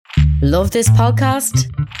Love this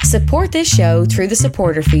podcast? Support this show through the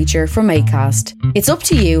supporter feature from Acast. It's up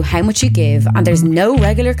to you how much you give, and there's no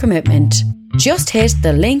regular commitment. Just hit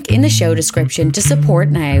the link in the show description to support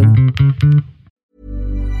now.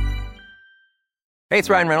 Hey, it's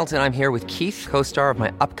Ryan Reynolds, and I'm here with Keith, co-star of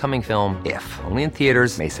my upcoming film, If, only in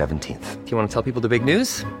theaters May 17th. Do you want to tell people the big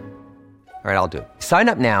news? All right, I'll do it. Sign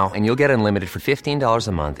up now and you'll get unlimited for $15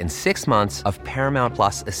 a month and 6 months of Paramount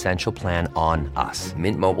Plus Essential Plan on us.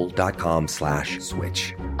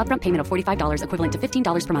 MintMobile.com/switch. Upfront payment of $45 equivalent to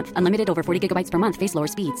 $15 per month. Unlimited over 40 gigabytes per month. Face lower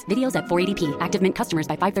speeds. Videos at 480p. Active Mint customers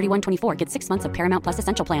by 531.24 get 6 months of Paramount Plus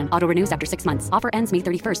Essential Plan. Auto renews after 6 months. Offer ends May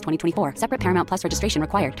 31st, 2024. Separate Paramount Plus registration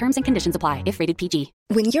required. Terms and conditions apply if rated PG.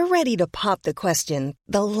 When you're ready to pop the question,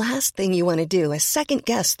 the last thing you want to do is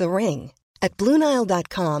second-guess the ring. At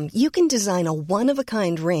BlueNile.com, you can design a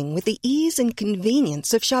one-of-a-kind ring with the ease and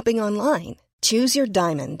convenience of shopping online. Choose your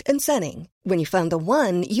diamond and setting. When you find the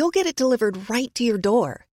one, you'll get it delivered right to your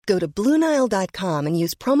door. Go to BlueNile.com and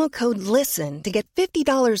use promo code LISTEN to get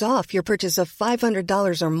 $50 off your purchase of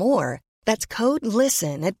 $500 or more. That's code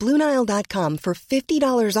LISTEN at BlueNile.com for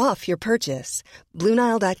 $50 off your purchase.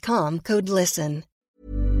 BlueNile.com, code LISTEN.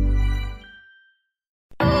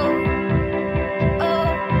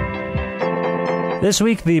 This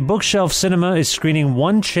week, the Bookshelf Cinema is screening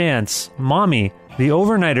One Chance, Mommy, The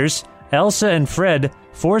Overnighters, Elsa and Fred,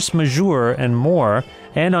 Force Majeure, and more.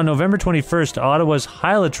 And on November 21st, Ottawa's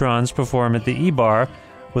Hylatrons perform at the E-Bar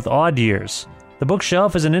with Odd Years. The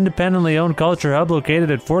Bookshelf is an independently owned culture hub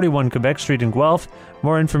located at 41 Quebec Street in Guelph.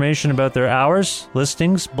 More information about their hours,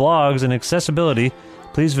 listings, blogs, and accessibility,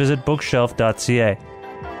 please visit bookshelf.ca.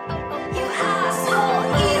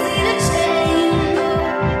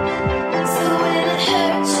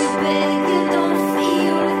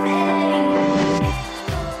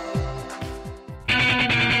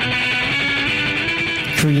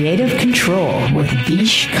 Creative Control with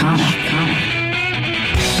Vish Khanna.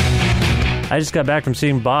 I just got back from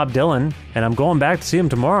seeing Bob Dylan, and I'm going back to see him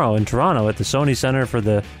tomorrow in Toronto at the Sony Centre for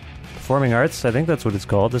the Performing Arts. I think that's what it's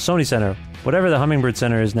called. The Sony Centre. Whatever the Hummingbird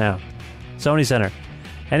Centre is now. Sony Centre.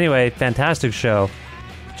 Anyway, fantastic show.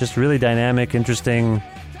 Just really dynamic, interesting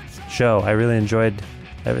show. I really enjoyed...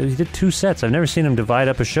 He did 2 sets. I've never seen him divide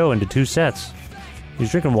up a show into 2 sets.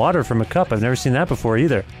 He's drinking water from a cup. I've never seen that before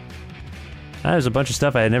either. There's a bunch of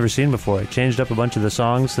stuff I had never seen before. I changed up a bunch of the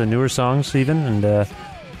songs, the newer songs even, and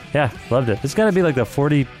yeah, loved it. It's got to be like the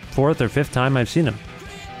 44th or 5th time I've seen him.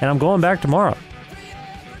 And I'm going back tomorrow.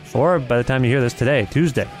 Or by the time you hear this today,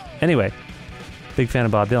 Tuesday. Anyway, big fan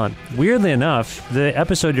of Bob Dylan. Weirdly enough, the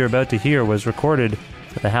episode you're about to hear was recorded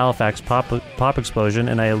at the Halifax Pop Explosion,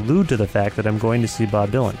 and I allude to the fact that I'm going to see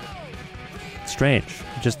Bob Dylan. Strange.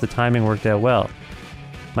 Just the timing worked out well.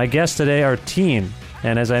 My guests today are Teen.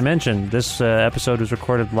 And as I mentioned, this episode was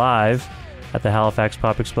recorded live at the Halifax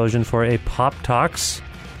Pop Explosion for a Pop Talks.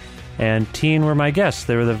 And Teen were my guests.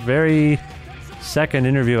 They were the very second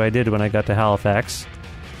interview I did when I got to Halifax.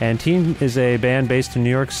 And Teen is a band based in New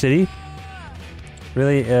York City.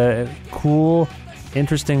 Really cool,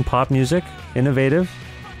 interesting pop music, innovative.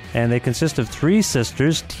 And they consist of 3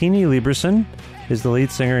 sisters. Teenie Lieberson is the lead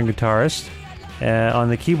singer and guitarist. On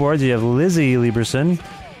the keyboards, you have Lizzie Lieberson.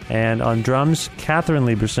 And on drums, Catherine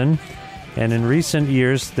Lieberson. And in recent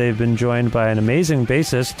years, they've been joined by an amazing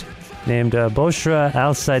bassist named Boshra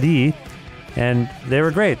Al-Sadi. And they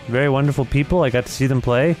were great. Very wonderful people. I got to see them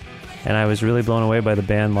play. And I was really blown away by the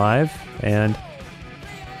band live. And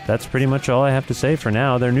that's pretty much all I have to say for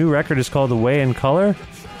now. Their new record is called Away in Color.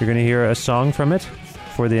 You're going to hear a song from it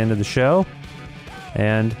for the end of the show.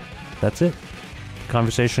 And that's it. The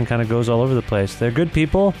conversation kind of goes all over the place. They're good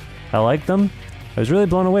people. I like them. I was really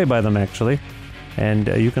blown away by them, actually. And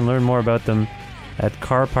you can learn more about them at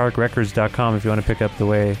carparkrecords.com if you want to pick up The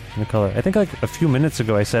Way in the Color. I think like a few minutes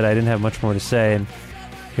ago I said I didn't have much more to say, and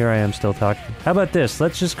here I am still talking. How about this?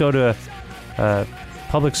 Let's just go to a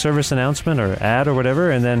public service announcement or ad or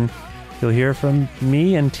whatever, and then you'll hear from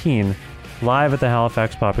me and Teen live at the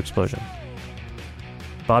Halifax Pop Explosion.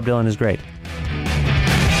 Bob Dylan is great.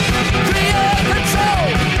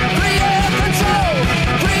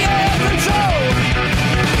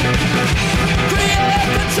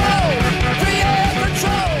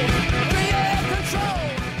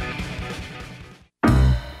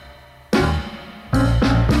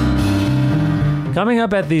 Coming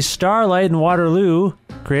up at the Starlight in Waterloo,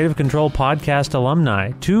 Creative Control podcast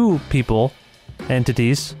alumni, 2 people,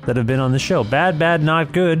 entities that have been on the show. Bad Bad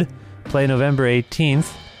Not Good play November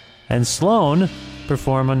 18th, and Sloan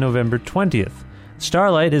perform on November 20th.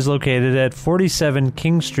 Starlight is located at 47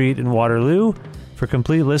 King Street in Waterloo. For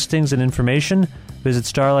complete listings and information, visit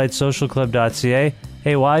starlightsocialclub.ca.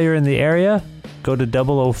 Hey, while you're in the area, go to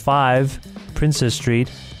 005 Princess Street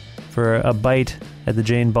for a bite at the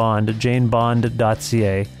Jane Bond at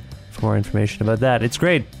janebond.ca for more information about that. It's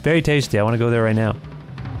great. Very tasty. I want to go there right now.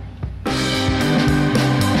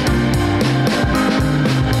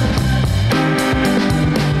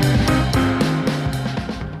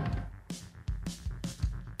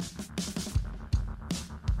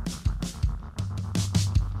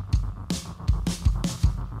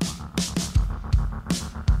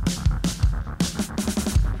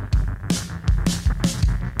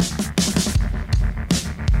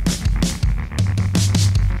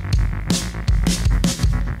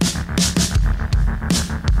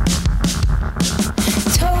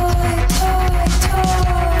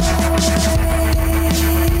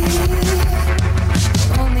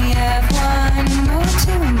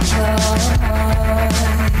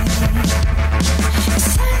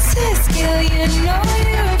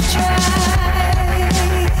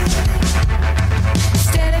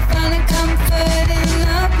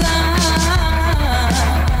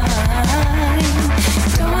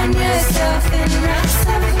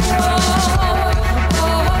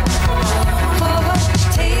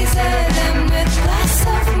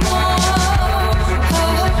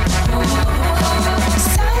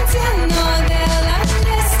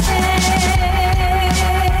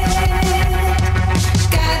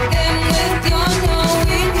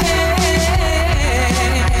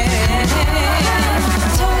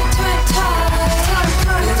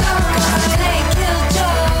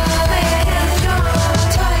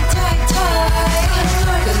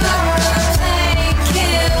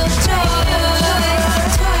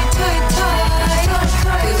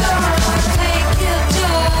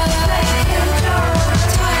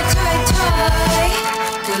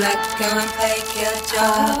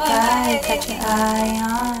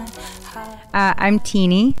 I'm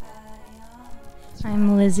Teeny.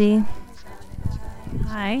 I'm Lizzie.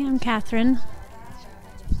 Hi, I'm Catherine.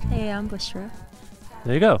 Hey, I'm Bushra.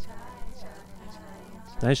 There you go.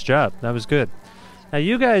 Nice job. That was good. Now,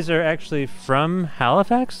 you guys are actually from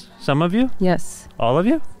Halifax? Some of you? Yes. All of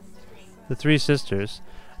you? The three sisters.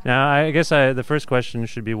 Now, I guess the first question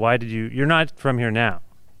should be, why did you're not from here now,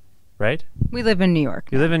 right? We live in New York.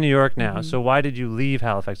 You live in New York now, so why did you leave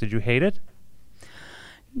Halifax? Did you hate it?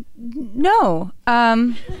 No.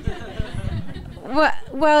 Well,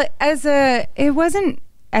 it wasn't,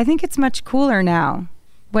 I think it's much cooler now.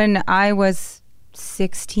 When I was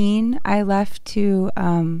 16, I left to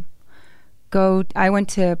I went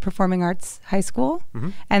to Performing Arts High School,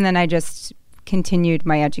 and then I just continued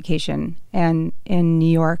my education in New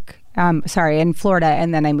York, in Florida,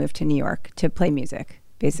 and then I moved to New York to play music,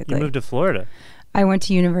 basically. You moved to Florida? I went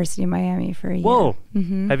to University of Miami for a year. Whoa!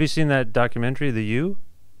 Have you seen that documentary, The U?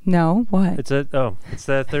 No, what? It's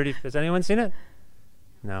the 30. Has anyone seen it?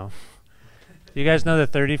 No. You guys know the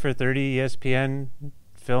 30 for 30 ESPN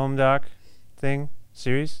film doc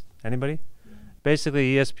series? Anybody?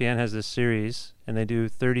 Basically, ESPN has this series, and they do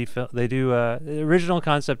 30. The original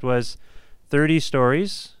concept was 30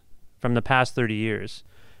 stories from the past 30 years,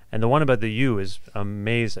 and the one about the U is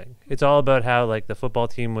amazing. It's all about how the football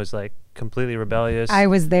team was completely rebellious. I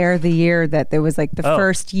was there the year that there was the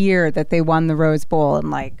first year that they won the Rose Bowl,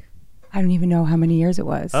 and I don't even know how many years it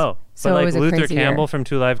was. Oh, so but it was Luther a crazy Campbell year. from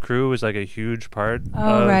Two Live Crew was a huge part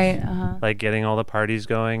Oh, of right. getting all the parties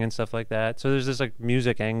going and stuff like that. So there's this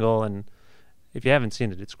music angle, and if you haven't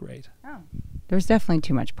seen it, it's great. Oh, there's definitely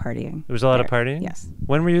too much partying. There was a lot of partying? Yes.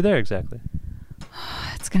 When were you there exactly?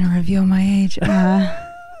 It's gonna reveal my age.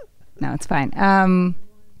 No, it's fine.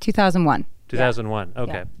 2001. 2001.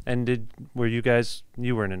 Okay. Yeah. And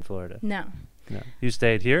you weren't in Florida? No. No. You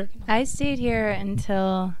stayed here? I stayed here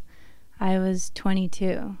until I was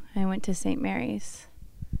 22. I went to St. Mary's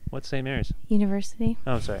What's St. Mary's? University.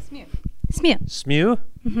 Oh, sorry. SMU. SMU?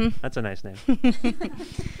 That's a nice name.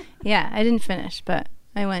 Yeah, I didn't finish, but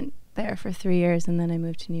I went there for 3 years, and then I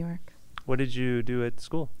moved to New York. What did you do at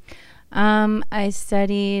school? I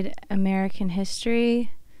studied American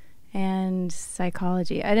history and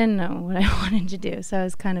psychology. I didn't know what I wanted to do, so I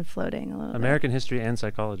was kind of floating a little American history and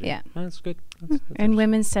psychology. Yeah. Oh, that's good. That's and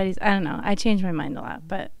women's studies. I don't know. I changed my mind a lot,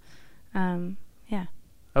 but yeah.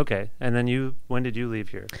 Okay. And then when did you leave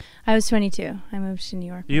here? I was 22. I moved to New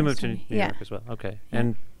York. You moved to New York as well. Okay. Yeah.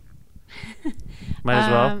 And might as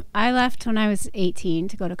well? I left when I was 18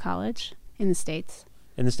 to go to college in the States.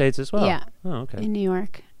 In the States as well? Yeah. Oh, okay. In New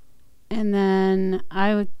York. And then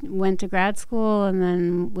I went to grad school and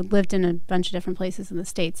then lived in a bunch of different places in the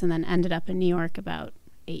States and then ended up in New York about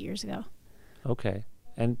 8 years ago. Okay.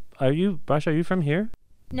 And Basha, are you from here?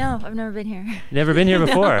 No, I've never been here. Never been here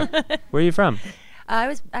before? Where are you from? I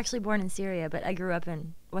was actually born in Syria, but I grew up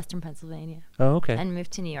in Western Pennsylvania. Oh, okay. And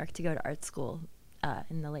moved to New York to go to art school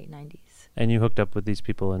in the late 90s. And you hooked up with these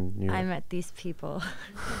people in New York? I met these people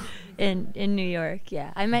in New York,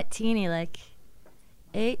 yeah. I met Teeny like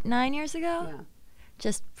 8-9 years ago,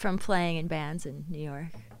 just from playing in bands in New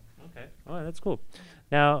York. Okay. Oh, that's cool.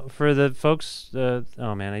 Now, for the folks,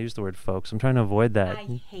 oh man, I used the word folks. I'm trying to avoid that.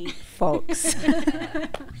 I hate folks.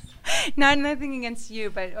 Nothing against you,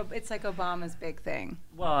 but it's like Obama's big thing.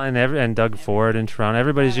 Well, and Doug Ford in Toronto,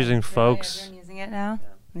 everybody's using folks. Everyone using it now?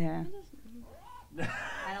 Yeah.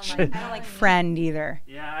 I don't like friend either.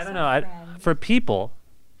 Yeah, I don't know. For people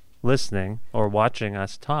listening or watching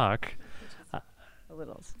us talk, a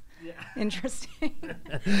little interesting.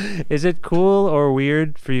 Is it cool or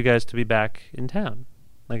weird for you guys to be back in town?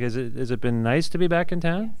 Like, has it been nice to be back in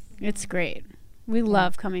town? It's great. We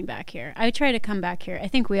love coming back here. I try to come back here. I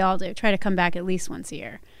think we all do. Try to come back at least once a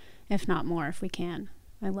year, if not more, if we can.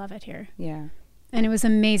 I love it here. Yeah. And it was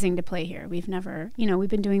amazing to play here. We've never, we've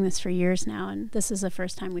been doing this for years now, and this is the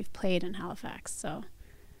first time we've played in Halifax, so.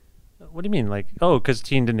 What do you mean? Like, oh, because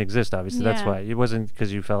Teen didn't exist, obviously. Yeah. That's why. It wasn't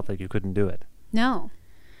because you felt like you couldn't do it. No.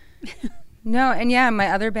 No, and yeah, my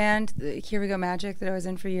other band, Here We Go Magic, that I was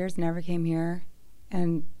in for years, never came here.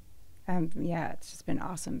 And yeah, it's just been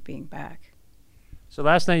awesome being back. So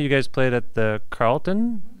last night you guys played at the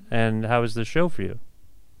Carlton, and how was the show for you?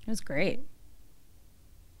 It was great.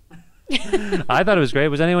 I thought it was great.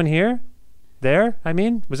 Was anyone here? There? I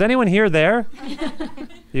mean, was anyone here there?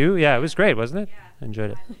 You? Yeah, it was great, wasn't it? Yeah.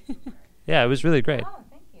 Enjoyed it. Yeah, it was really great. Oh,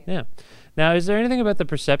 thank you. Yeah. Now, is there anything about the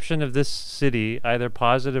perception of this city, either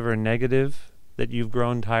positive or negative, that you've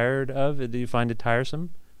grown tired of? Do you find it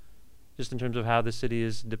tiresome? Just in terms of how the city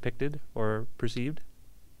is depicted or perceived?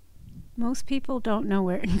 Most people don't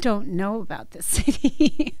know about this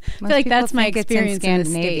city. I feel Most like people that's my think it's in experience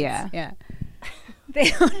in Scandinavia. the States. Yeah.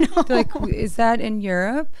 They don't know. Like, is that in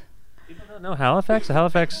Europe? People don't know Halifax?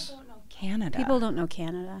 Halifax? Canada. People don't know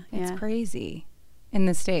Canada. It's yeah. crazy. In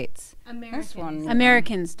the States.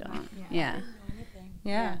 Americans don't. Yeah.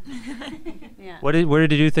 Yeah. Yeah. Where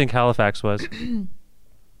did you think Halifax was?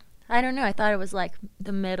 I don't know. I thought it was like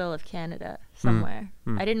the middle of Canada somewhere.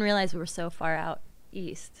 I didn't realize we were so far out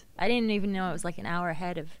east. I didn't even know it was like an hour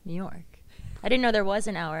ahead of New York. I didn't know there was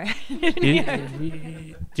an hour.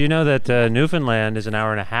 Do you know that Newfoundland is an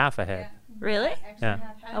hour and a half ahead? Really? Yeah.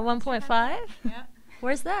 A 1.5? Yeah.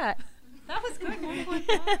 Where's that? That was good.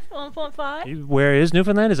 1.5? Where is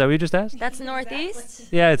Newfoundland? Is that what you just asked? That's northeast,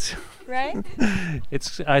 Yeah, it's right?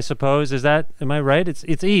 it's. I suppose, is that? Am I right?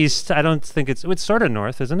 It's east. I don't think it's sort of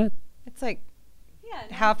north, isn't it? It's like,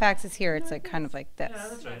 Halifax is here. It's like kind of like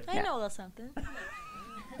this. I know a little something.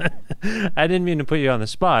 I didn't mean to put you on the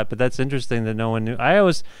spot, but that's interesting that no one knew.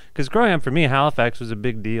 Because growing up for me, Halifax was a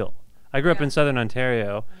big deal. I grew up in southern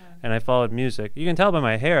Ontario, and I followed music. You can tell by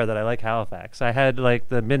my hair that I like Halifax. I had like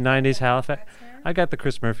the mid-90s Halifax. I got the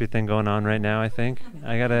Chris Murphy thing going on right now, I think.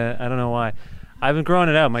 I don't know why. I've been growing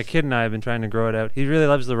it out. My kid and I have been trying to grow it out. He really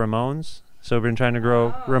loves the Ramones, so we've been trying to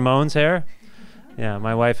grow Ramones hair. Yeah,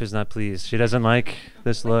 my wife is not pleased. She doesn't like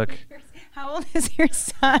this look. How old is your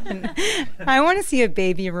son? I want to see a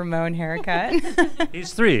baby Ramone haircut.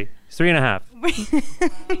 He's 3. He's 3.5.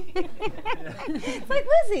 It's like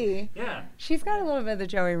Lizzie. Yeah. She's got a little bit of the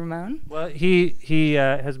Joey Ramone. Well, he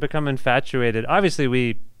has become infatuated. Obviously,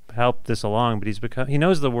 we helped this along, but he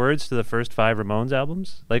knows the words to the first 5 Ramones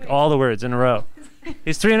albums, like all the words in a row.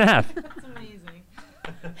 He's 3.5. That's amazing.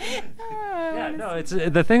 Yeah, no, it's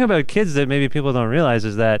the thing about kids that maybe people don't realize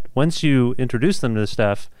is that once you introduce them to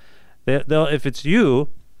stuff, they'll if it's you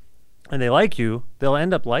and they like you, they'll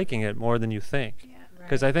end up liking it more than you think.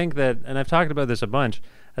 Because I think that, and I've talked about this a bunch,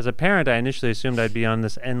 as a parent, I initially assumed I'd be on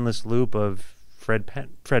this endless loop of Fred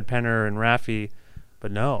Penner and Raffi,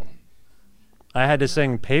 but no. I had to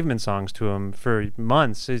sing Pavement songs to him for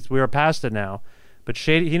months. We were past it now. But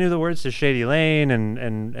he knew the words to Shady Lane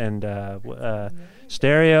and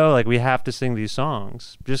Stereo. Like, we have to sing these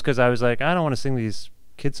songs. Just because I was like, I don't want to sing these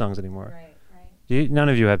kid songs anymore. Right. None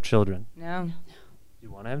of you have children. No. Do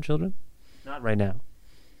you want to have children? Not right now.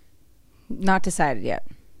 Not decided yet.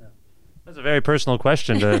 That's a very personal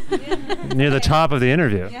question near the top of the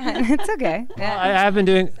interview. Yeah, it's okay. Well, I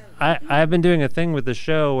have been doing a thing with the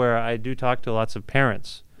show where I do talk to lots of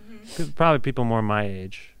parents, probably people more my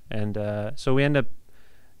age, and so we end up,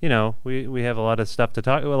 we have a lot of stuff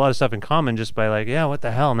in common just by like, yeah, what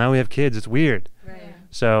the hell? Now we have kids. It's weird. Right.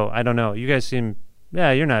 So I don't know. You guys seem,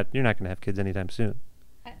 you're not going to have kids anytime soon.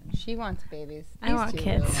 She wants babies. I want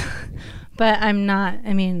kids, but I'm not.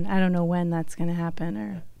 I mean, I don't know when that's going to happen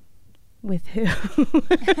or with who.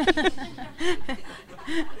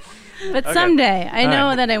 But Okay. someday, I All know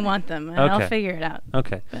right. that I want them, and Okay. I'll figure it out.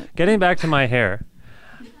 Okay. Getting back to my hair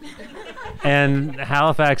and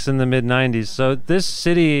Halifax in the mid 90s. So this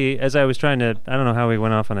city, as I was trying to, I don't know how we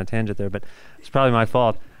went off on a tangent there, but it's probably my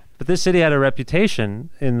fault. But this city had a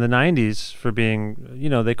reputation in the 90s for being,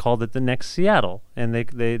 they called it the next Seattle. And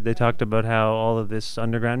they talked about how all of this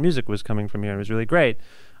underground music was coming from here. It was really great.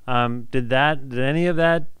 Did any of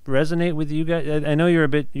that resonate with you guys? I know you're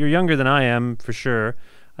younger than I am, for sure.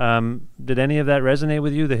 Did any of that resonate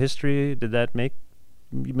with you? The history, did that make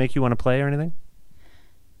you want to play or anything?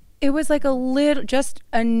 It was like a little, just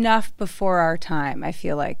enough before our time, I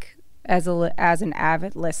feel like, as an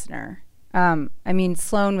avid listener. I mean,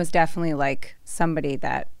 Sloan was definitely like somebody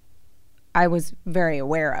that I was very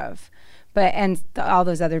aware of, but all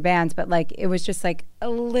those other bands, but like it was just like a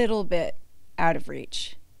little bit out of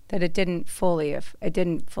reach, that it didn't fully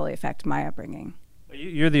affect my upbringing.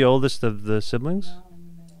 You're the oldest of the siblings? No, I'm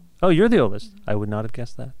the middle. Oh, you're the oldest. I would not have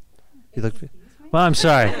guessed that. You look. Well, I'm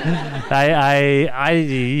sorry.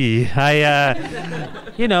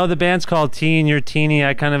 The band's called Teen. You're teeny.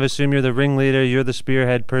 I kind of assume you're the ringleader. You're the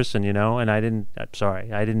spearhead person, and I'm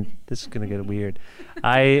sorry. I didn't. This is gonna get weird.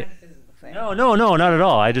 No, not at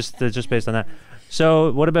all. I just based on that.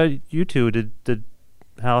 So, what about you two? Did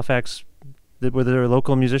Halifax? Were there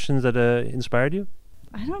local musicians that inspired you?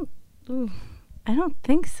 I don't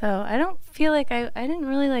think so. I don't feel like I didn't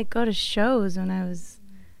really like go to shows when I was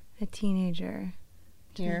a teenager.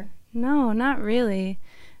 Here? No, not really.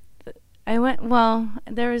 I went,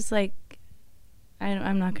 there was like,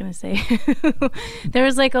 I'm not going to say. There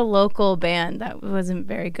was like a local band that wasn't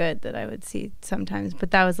very good that I would see sometimes,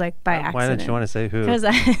 but that was like by accident. Why don't you want to say who? Because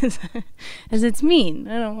it's mean.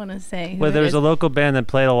 I don't want to say who. Well, there was a local band that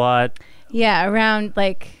played a lot. Yeah, around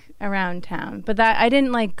town. But that I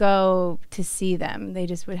didn't like go to see them. They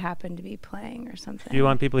just would happen to be playing or something. Do you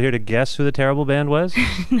want people here to guess who the terrible band was?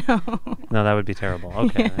 No. No, that would be terrible.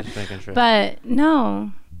 Okay, I'm just making sure. But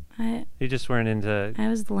no. You just weren't into... I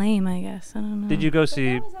was lame, I guess. I don't know. Did you go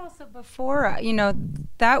see... That was also before,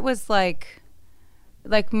 that was like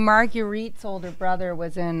Marguerite's older brother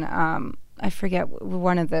was in, I forget,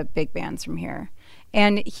 one of the big bands from here.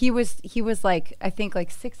 And he was like, I think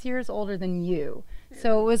like 6 years older than you.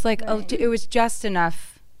 So it was like, it was just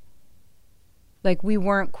enough, like we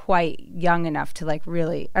weren't quite young enough to like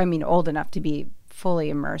really, old enough to be fully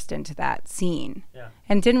immersed into that scene. Yeah.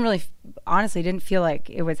 And honestly didn't feel like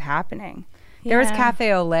it was happening. Yeah. There was Cafe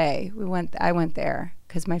Olé. I went there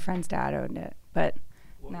because my friend's dad owned it. But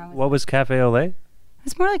what was Cafe Olé? It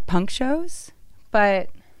was more like punk shows, but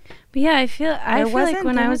yeah, I feel like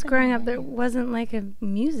when I was growing up, there wasn't like a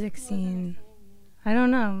music scene. I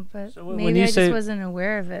don't know, but so maybe I just wasn't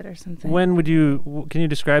aware of it or something. Can you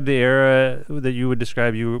describe the era that you would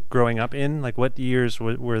describe you growing up in? Like what years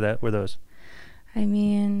were those? I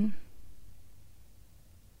mean,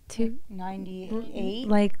 98,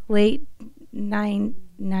 like late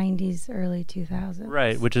 90s, early 2000s.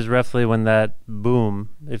 Right, which is roughly when that boom,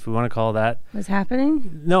 if we want to call that, was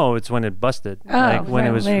happening. No, it's when it busted. Oh, like when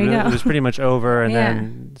it was pretty much over, and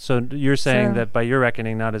then so you're saying that by your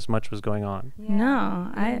reckoning, not as much was going on. Yeah.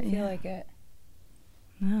 No, I didn't feel like it.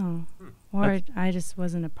 No, or I just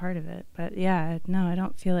wasn't a part of it. But yeah, no, I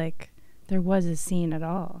don't feel like there was a scene at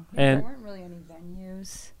all. And there weren't really any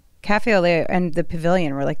venues. Cafe Olé and the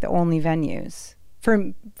Pavilion were like the only venues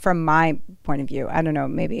from my point of view. I don't know,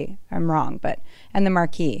 maybe I'm wrong, and the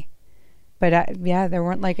Marquee. But there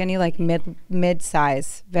weren't like any like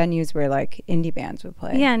mid-size venues where like indie bands would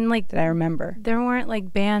play. Yeah, and like that I remember. There weren't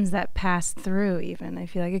like bands that passed through even, I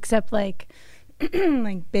feel like, except like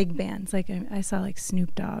like big bands. Like I saw like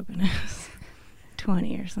Snoop Dogg when I was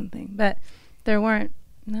 20 or something. But there weren't.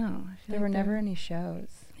 No, there were never any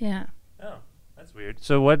shows. Yeah. Oh, that's weird.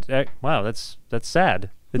 So what? Wow, that's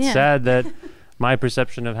sad. It's sad that my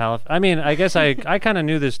perception of Halifax. I mean, I guess I kind of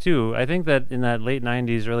knew this too. I think that in that late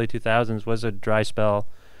 '90s, early 2000s was a dry spell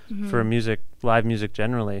for live music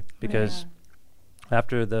generally, because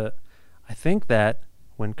after I think that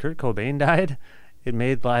when Kurt Cobain died, it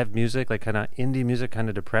made live music, like kind of indie music, kind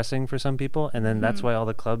of depressing for some people, and then that's why all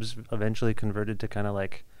the clubs eventually converted to kind of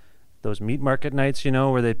like those meat market nights,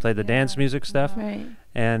 where they play the dance music stuff. Right.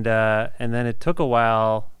 And then it took a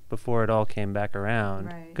while before it all came back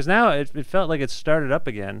around. Because now it felt like it started up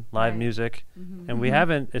again, live music, and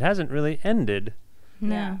it hasn't really ended.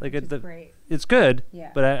 No. Like great. It's good, yeah.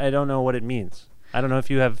 But I don't know what it means. I don't know if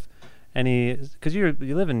you have any, because you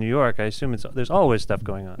live in New York, I assume there's always stuff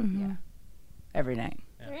going on. Mm-hmm. Yeah. Every night.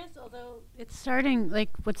 Yeah. There is, although it's starting, like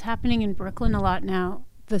what's happening in Brooklyn a lot now,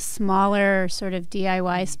 the smaller sort of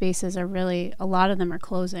DIY spaces are really, a lot of them are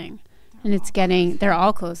closing. And they're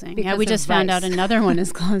all closing. Because we of just found Vice. out another one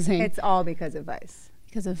is closing. It's all because of Vice.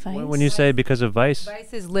 Because of Vice. When you say because of Vice,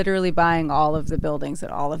 Vice is literally buying all of the buildings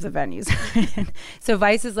at all of the venues. So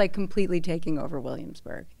Vice is like completely taking over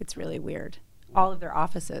Williamsburg. It's really weird. All of their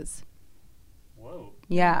offices. Whoa.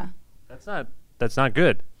 Yeah. That's not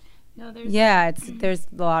good. No, there's There's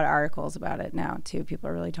a lot of articles about it now too. People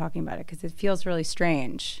are really talking about it because it feels really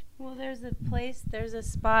strange. Well, there's a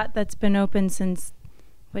spot that's been open since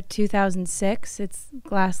 2006. It's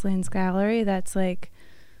Glasslands Gallery. That's like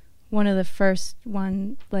one of the first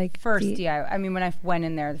DIY. I mean, when I went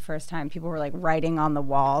in there the first time, people were like writing on the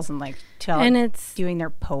walls and like doing their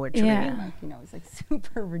poetry. Yeah. And, like, it was like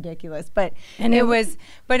super ridiculous. But it was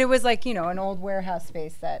like, an old warehouse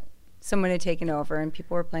space that someone had taken over and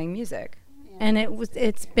people were playing music. And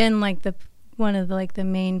it's been like one of the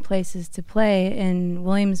main places to play in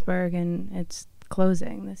Williamsburg, and it's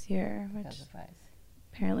closing this year, which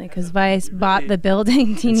apparently because Vice bought the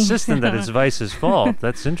building. Insistent that it's Vice's fault.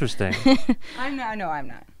 That's interesting. I'm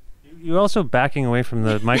not. You're also backing away from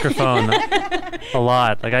the microphone a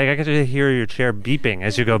lot. Like I can hear your chair beeping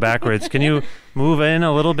as you go backwards. Can you move in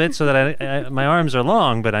a little bit so that my arms are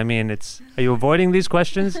long? But I mean, are you avoiding these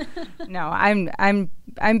questions? No, I'm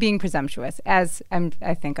being presumptuous, as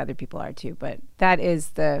I think other people are too. But that's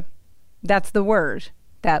the word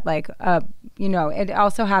that it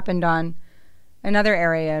also happened on another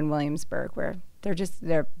area in Williamsburg where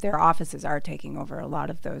their offices are taking over a lot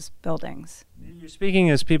of those buildings. You're speaking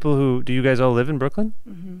as people do you guys all live in Brooklyn?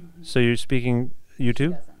 Mm-hmm. So you're speaking, you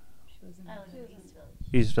too?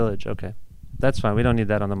 East Village, okay. That's fine. We don't need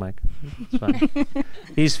that on the mic. It's fine.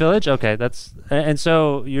 East Village? Okay. And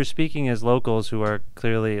so you're speaking as locals who are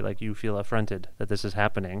clearly, you feel affronted that this is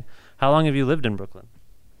happening. How long have you lived in Brooklyn?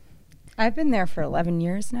 I've been there for 11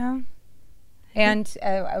 years now. And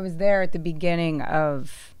I was there at the beginning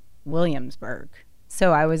of Williamsburg.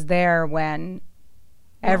 So I was there when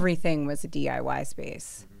everything was a DIY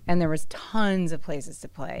space. And there was tons of places to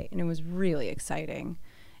play. And it was really exciting.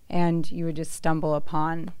 And you would just stumble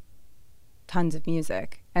upon tons of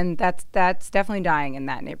music. And that's definitely dying in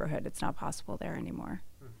that neighborhood. It's not possible there anymore.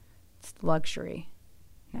 It's luxury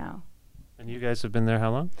now. And you guys have been there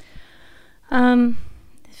how long?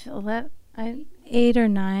 8 or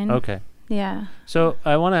 9. Okay. Yeah. So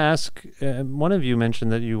I want to ask, one of you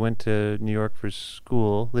mentioned that you went to New York for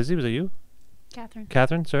school. Lizzie, was it you?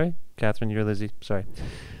 Catherine, sorry. Catherine, you're Lizzie. Sorry.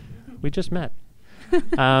 We just met.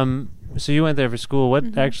 So you went there for school.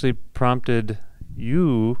 What actually prompted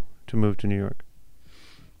you to move to New York?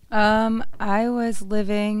 I was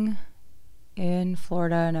living in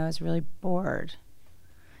Florida and I was really bored.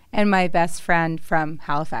 And my best friend from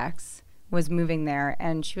Halifax was moving there,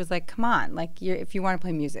 and she was like, come on, if you want to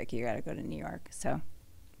play music, you got to go to New York. So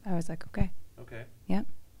I was like, okay. Okay. Yep.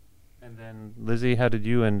 And then, Lizzie, how did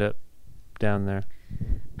you end up down there?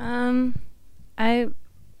 I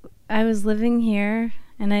was living here,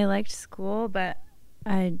 and I liked school, but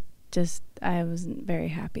I wasn't very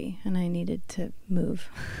happy, and I needed to move.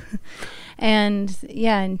 And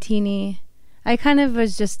Teeny, I kind of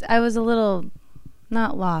I was a little,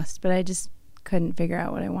 not lost, but I just couldn't figure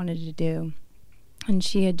out what I wanted to do. And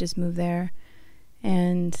she had just moved there,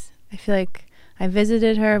 and I feel like I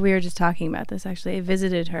visited her. We were just talking about this, actually. I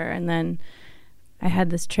visited her, and then I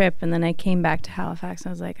had this trip, and then I came back to Halifax,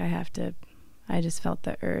 and I was like, I just felt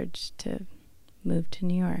the urge to move to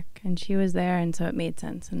New York, and she was there, and so it made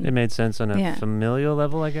sense. And it made sense on a familial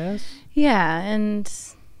level, I guess? Yeah, and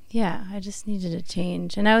I just needed a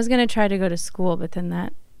change. And I was going to try to go to school, but then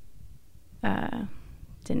that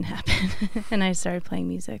didn't happen. And I started playing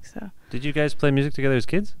music. So did you guys play music together as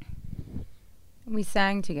kids? We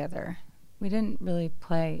sang together. We didn't really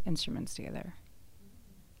play instruments together.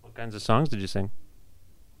 What kinds of songs did you sing?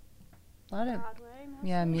 A lot of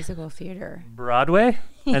musical theater. Broadway?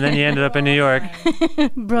 And then you ended up in New York.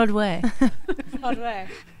 Broadway. What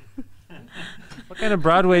kind of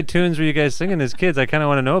Broadway tunes were you guys singing as kids? I kind of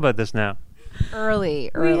want to know about this now.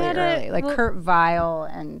 Early. Like Kurt Weill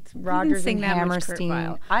and Rodgers and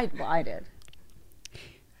Hammerstein. I did.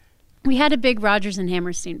 We had a big Rodgers and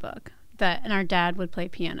Hammerstein book and our dad would play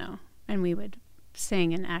piano, and we would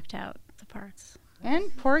sing and act out the parts.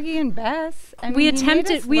 And Porgy and Bess. We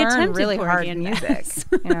attempted really Porgy hard and music. Bess.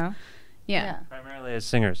 Yeah. Primarily as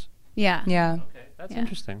singers. Yeah. Okay, that's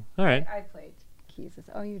interesting. All right. I played keys.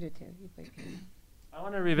 Oh, you did too. You played piano. I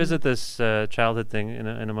want to revisit this childhood thing in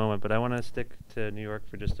a moment, but I want to stick to New York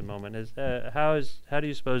for just a moment. How do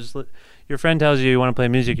you suppose your friend tells you want to play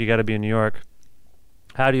music, you got to be in New York?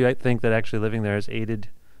 How do you think that actually living there has aided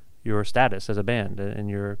your status as a band and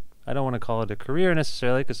your? I don't want to call it a career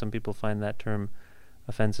necessarily, because some people find that term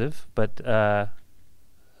offensive, but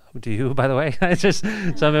do you, by the way? It's just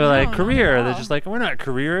some people are like career. They're just like, we're not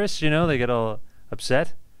careerists, you know. They get all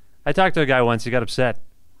upset. I talked to a guy once. He got upset.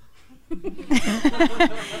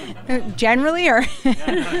 Generally, or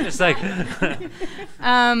Just like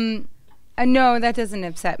no, that doesn't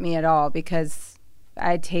upset me at all because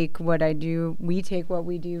I take what I do. We take what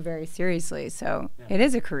we do very seriously. So it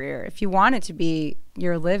is a career. If you want it to be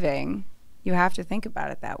your living, you have to think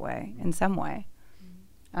about it that way in some way.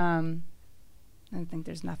 I think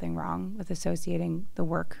there's nothing wrong with associating the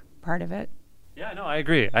work part of it. Yeah, no, I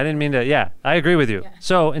agree. I didn't mean to. Yeah, I agree with you. Yeah.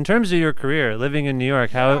 So, in terms of your career, living in New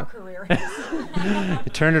York, how you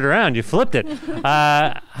turned it around, you flipped it.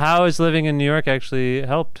 How has living in New York actually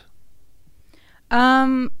helped?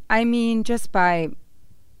 I mean, just by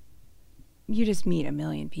you just meet a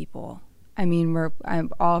million people. I mean,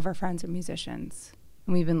 all of our friends are musicians,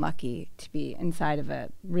 and we've been lucky to be inside of a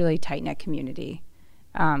really tight knit community,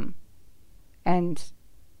 and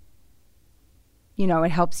you know,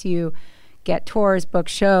 it helps you get tours, book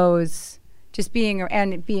shows, just being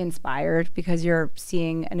and be inspired because you're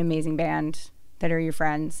seeing an amazing band that are your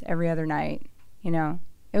friends every other night. You know,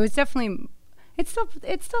 it was definitely, it's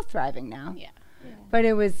still thriving now. Yeah. But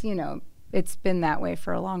it was, you know, it's been that way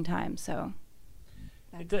for a long time. So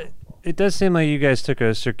it does seem like you guys took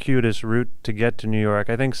a circuitous route to get to New York.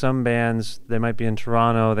 I think some bands, they might be in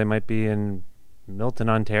Toronto, they might be in Milton,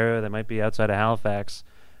 Ontario, they might be outside of Halifax,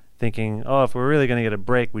 thinking, oh, if we're really going to get a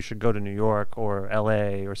break, we should go to New York or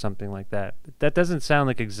LA or something like that. That doesn't sound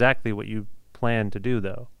like exactly what you planned to do,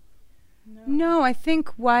 though. No, I think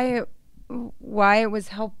why it was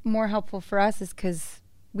more helpful for us is because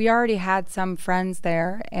we already had some friends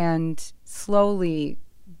there and slowly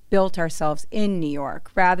built ourselves in New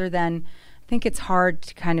York rather than, I think it's hard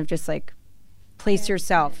to kind of just like place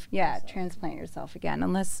yourself, transplant yourself again,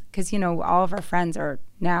 unless, because, you know, all of our friends have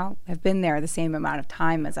been there the same amount of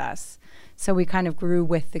time as us. So we kind of grew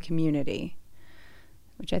with the community,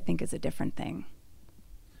 which I think is a different thing.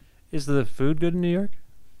 Is the food good in New York?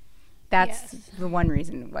 That's the one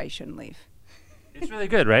reason why you shouldn't leave. It's really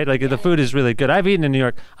good, right? Like the food is really good. I've eaten in New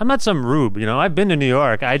York. I'm not some rube, you know. I've been to New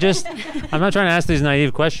York. I'm not trying to ask these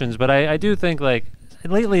naive questions, but I do think, like,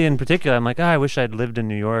 lately in particular, I'm like, I wish I'd lived in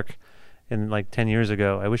New York in like 10 years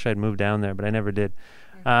ago. I wish I'd moved down there, but I never did.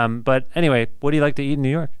 But anyway, what do you like to eat in New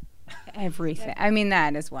York? Everything. I mean,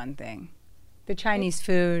 that is one thing. The Chinese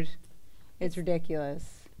food is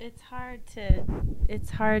ridiculous. It's hard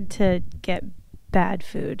to get bad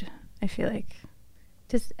food, I feel like.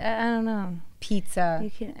 Just, I don't know. Pizza.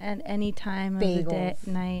 You can at any time of the day,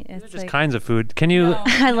 night. It's just like kinds of food. Can you? No.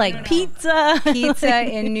 I like pizza. Pizza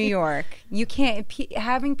in New York. You can't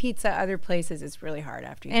having pizza other places is really hard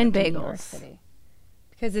after you and get bagels. to New York City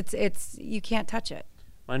because it's you can't touch it.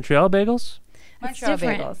 Montreal bagels. Montreal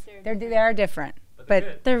bagels. They are different,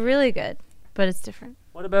 but they're really good. But it's different.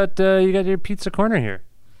 What about you got your pizza corner here?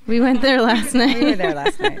 We went there last night. We were there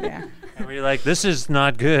last night. Yeah. And we're like, this is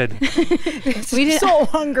not good. We did so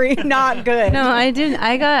hungry, not good. No, I didn't.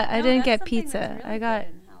 I didn't get pizza. Really I got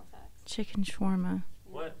chicken shawarma.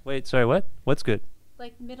 What? Wait, sorry. What? What's good?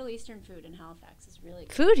 Like Middle Eastern food in Halifax is really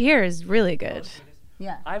good. Food here is really good.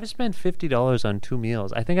 Yeah. I've spent $50 on 2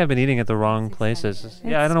 meals. I think I've been eating at the wrong places.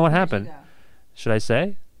 Yeah, I don't know what happened. Should I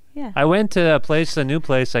say? Yeah. I went to a new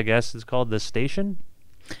place, I guess. It's called The Station.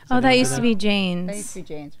 That used to be Jane's. That used to be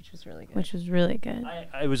Jane's, which was really good.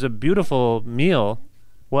 It was a beautiful meal.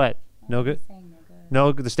 What? No good?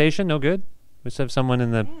 No, the station? No good? We just have someone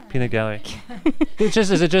in the peanut gallery.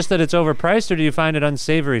 Is it just that it's overpriced, or do you find it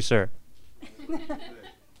unsavory, sir?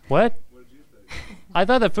 What? What did you think? I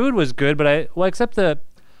thought the food was good, but except the...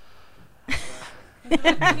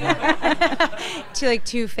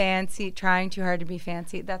 too fancy, trying too hard to be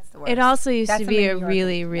fancy. That's the worst. It also used to be a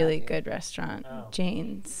really, really good restaurant,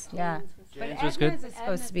 Jane's. Yeah. Jane's was good. It's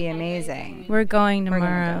supposed to be amazing. We're going tomorrow. We're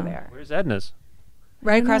gonna go there. Where's Edna's?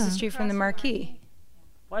 Right across the street from the Marquee.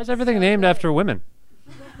 Why is everything named after women?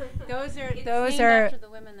 Those are after the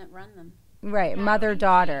women that run them. Right,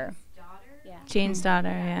 mother-daughter. Yeah. Jane's daughter,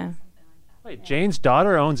 yeah. Wait, Jane's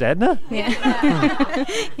daughter owns Edna? Yeah.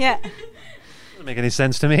 Yeah. Doesn't make any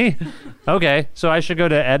sense to me. Okay, so I should go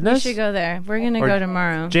to Edna's? We should go there. We're going to go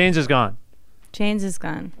tomorrow. Jane's is gone. Jane's is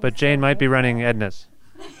gone. But Jane might be running Edna's.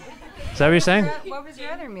 Is that what you're saying? What was your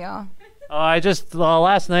other meal?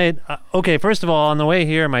 Last night, okay, first of all, on the way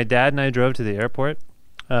here, my dad and I drove to the airport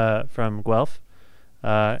from Guelph,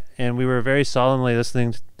 and we were very solemnly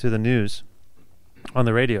listening to the news on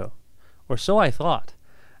the radio, or so I thought.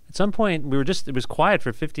 At some point, it was quiet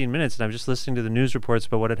for 15 minutes, and I was just listening to the news reports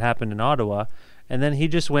about what had happened in Ottawa, and then he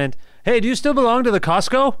just went, "Hey, do you still belong to the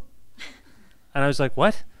Costco?" And I was like,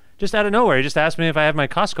 what? Just out of nowhere. He just asked me if I have my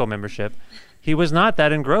Costco membership. He was not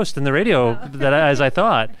that engrossed in the radio as I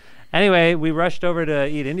thought. Anyway, we rushed over to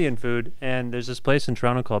eat Indian food, and there's this place in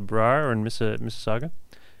Toronto called Brar or in Mississauga.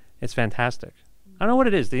 It's fantastic. I don't know what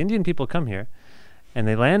it is. The Indian people come here, and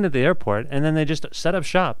they land at the airport, and then they just set up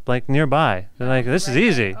shop like nearby. They're like, this is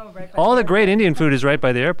easy. All the great Indian food is right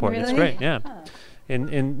by the airport. Really? It's great, yeah.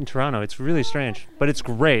 In Toronto. It's really strange, but it's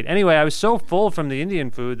great. Anyway, I was so full from the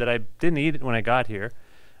Indian food that I didn't eat it when I got here,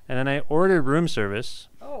 and then I ordered room service.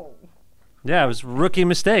 Oh. Yeah, it was a rookie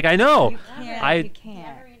mistake. I know. You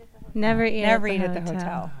can't. Never eat Never at eat the at the hotel.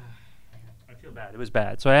 hotel. I feel bad. It was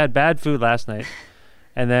bad. So I had bad food last night,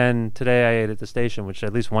 and then today I ate at the station, which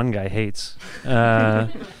at least one guy hates. But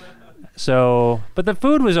the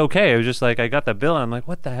food was okay. It was just like I got the bill, and I'm like,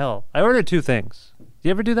 what the hell? I ordered 2 things. Do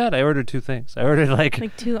you ever do that? I ordered 2 things. I ordered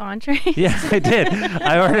like 2 entrees. Yeah, I did.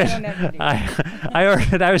 I ordered.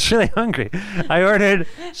 I was really hungry. I ordered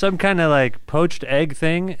some kind of like poached egg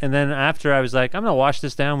thing, and then after I was like, I'm gonna wash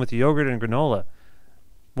this down with yogurt and granola.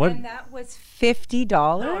 What? And that was $50.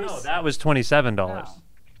 No, that was $27.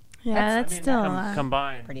 Yeah, that's still a lot.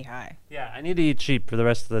 Combined. Pretty high. Yeah, I need to eat cheap for the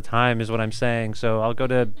rest of the time, is what I'm saying. So I'll go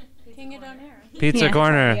to King it on air. Pizza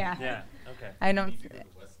Corner. Yeah. Okay. I don't.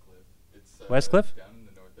 Westcliff?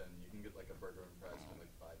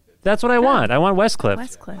 That's what I want. I want Westcliff.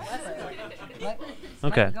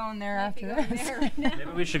 Okay. I'm going there after this. Maybe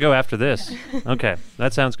we should go after this. Okay,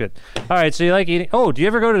 that sounds good. All right, so you like eating. Oh, do you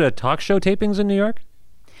ever go to the talk show tapings in New York?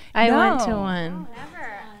 I went to one.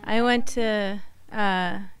 I went to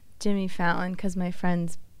Jimmy Fallon because my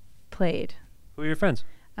friends played. Who are your friends?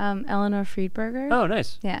 Eleanor Friedberger. Oh,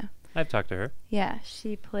 nice. Yeah. I've talked to her. Yeah,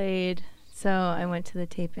 she played. So I went to the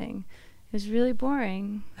taping. It was really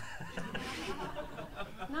boring.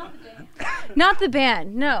 Not the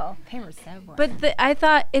band, no. They were so boring. But I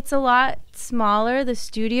thought it's a lot smaller. The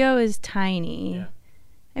studio is tiny. Yeah.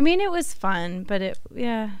 I mean, it was fun, but it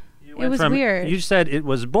was weird. You said it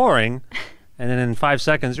was boring, and then in 5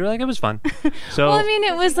 seconds you're like, it was fun. So well, I mean,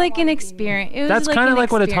 it was like an experience. It was that's kind of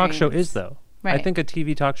like what a talk show experience. is, though. Right. I think a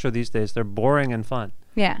TV talk show these days, they're boring and fun.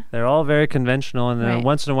 Yeah. They're all very conventional, and then Right.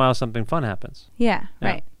 once in a while something fun happens. Yeah, Yeah.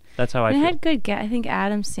 right. That's how I And feel. it had good I think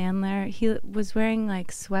Adam Sandler, he was wearing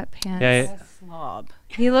like sweatpants. Yeah, Slob.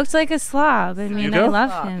 He looked like a slob. I mean, I go?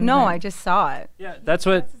 love him. No, but- I just saw it. Yeah, that's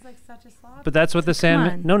what. But that's what the Come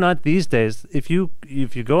Sandman. on. No, not these days. If you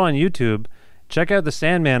go on YouTube, check out the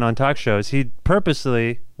Sandman on talk shows. He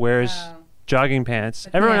purposely wears jogging pants.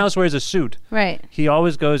 Everyone Yeah. else wears a suit. Right. He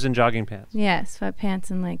always goes in jogging pants. Yeah,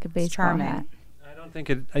 sweatpants and like a baseball charming. hat. I don't think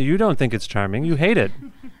it. You don't think it's charming. You hate it.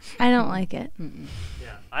 I don't like it.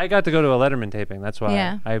 I got to go to a Letterman taping. That's why.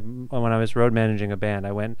 Yeah. When I was road managing a band,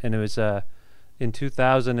 I went, and it was in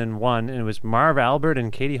 2001, and it was Marv Albert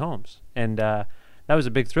and Katie Holmes, and that was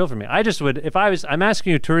a big thrill for me. I just would, if I was, I'm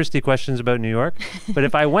asking you touristy questions about New York, but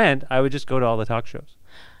if I went, I would just go to all the talk shows.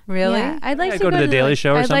 Really? Yeah, I'd like I'd to go to the Daily like,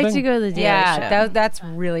 Show or I'd like to something? go to the Daily Yeah, Show. that's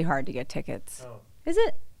really hard to get tickets. Is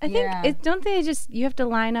it? I think Yeah. don't they just you have to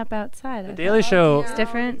line up outside? The Daily Show. It's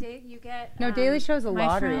different. You get No, Daily Show's a my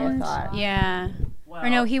lottery, friend- I thought. Yeah. Or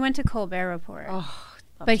no, he went to Colbert Report.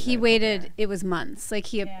 But he waited. It was months. Like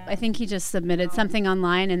I think he just submitted something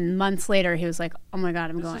online, and months later he was like, "Oh my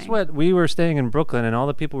God, I'm going." This is what we were staying in Brooklyn, and all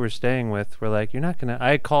the people we were staying with were like, "You're not gonna."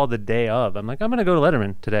 I called the day of. I'm like, "I'm gonna go to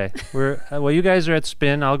Letterman today." We're well, you guys are at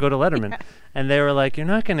Spin. I'll go to Letterman, and they were like, "You're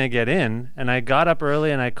not gonna get in." And I got up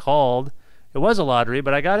early and I called. It was a lottery,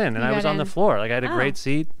 but I got in, and You I was got on the in. floor. Like I had a Oh. great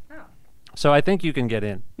seat. So I think you can get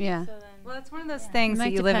in. Yeah. Well, it's one of those things Might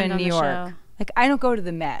that you live depend in on New the York. show. Like, I don't go to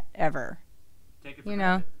the Met ever. You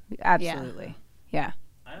know? Absolutely. Yeah.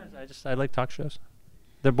 I like talk shows.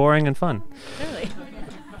 They're boring and fun. Really?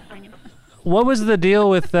 What was the deal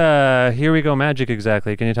with Here We Go Magic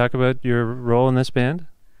exactly? Can you talk about your role in this band?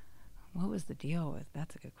 What was the deal with?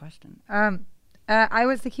 That's a good question. I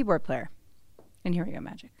was the keyboard player in Here We Go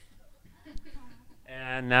Magic.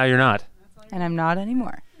 And now you're not. And I'm not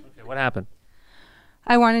anymore. Okay, what happened?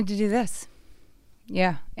 I wanted to do this.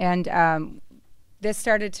 Yeah. And this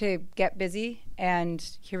started to get busy,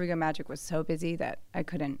 and Here We Go Magic was so busy that I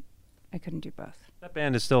couldn't do both. That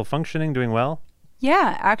band is still functioning, doing well?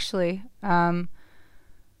 Yeah, actually. About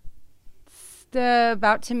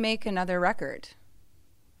to make another record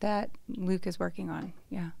that Luke is working on.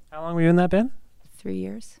 Yeah. How long were you in that band? 3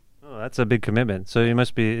 years. Oh, that's a big commitment. So you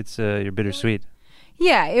must be, you're bittersweet.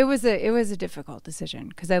 Yeah, it was a difficult decision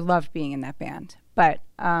because I loved being in that band, but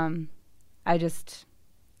I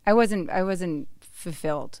wasn't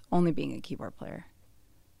fulfilled only being a keyboard player,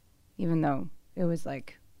 even though it was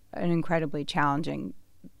like an incredibly challenging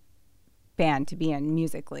band to be in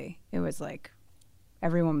musically. It was like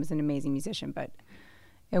everyone was an amazing musician, but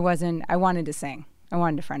it wasn't. I wanted to sing. I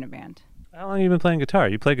wanted to front a band. How long have you been playing guitar?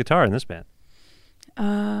 You play guitar in this band.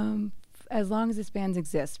 As long as this band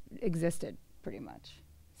existed, pretty much.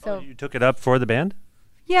 So you took it up for the band?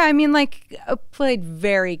 yeah, I mean, like I played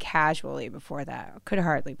very casually before that. Could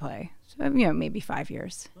hardly play. So maybe 5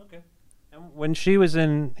 years. Okay. And when she was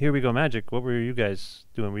in Here We Go Magic, what were you guys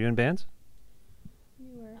doing? Were you in bands?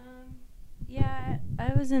 Yeah,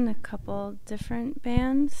 I was in a couple different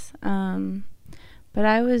bands, but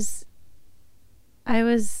I was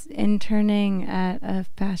interning at a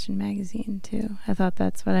fashion magazine too. I thought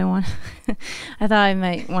that's what I want. I thought I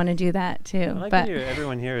might want to do that too. I like but that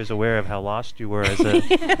everyone here is aware of how lost you were as a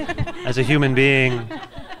as a human being,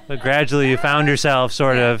 but gradually you found yourself,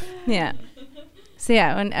 sort of. yeah. So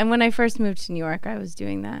yeah, when I first moved to New York, I was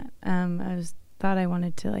doing that. Thought I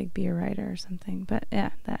wanted to like be a writer or something, but yeah,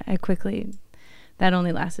 that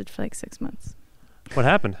only lasted for like 6 months. What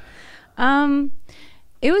happened?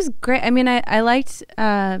 It was great. I mean, I liked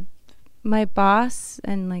my boss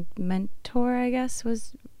and like mentor, I guess,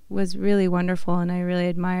 was really wonderful, and I really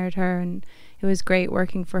admired her, and it was great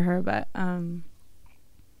working for her. But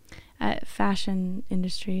at fashion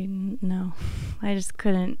industry, no, I just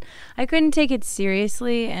couldn't. I couldn't take it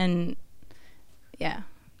seriously, and yeah.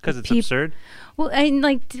 Because it's absurd? Well, I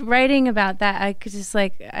like writing about that. I could just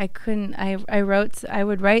like, I couldn't, I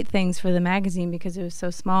would write things for the magazine because it was so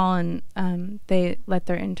small, and they let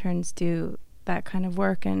their interns do that kind of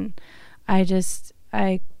work. And I'm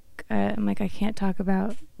like, I can't talk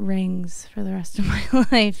about rings for the rest of my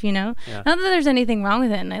life, Yeah. Not that there's anything wrong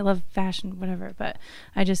with it, and I love fashion, whatever, but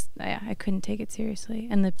I couldn't take it seriously.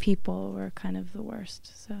 And the people were kind of the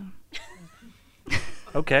worst, so.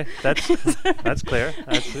 Okay, that's clear.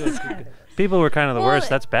 People were kind of the worst.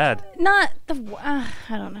 That's bad. Not the. I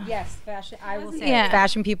don't know. Yes, fashion. I will say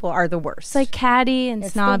fashion people are the worst. It's like catty and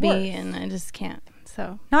snobby, and I just can't.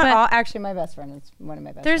 So not all. Actually, my best friend is one of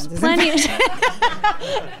my best friends. There's plenty. A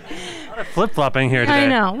lot of flip-flopping here today. I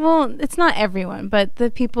know. Well, it's not everyone, but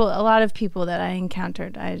a lot of people that I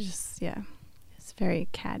encountered, it's very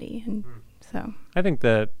catty, and so. I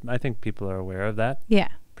think people are aware of that. Yeah.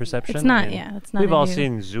 Perception. It's not. It's not. We've all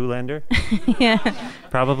seen Zoolander. Yeah.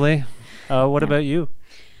 Probably. What about you?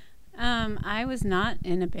 I was not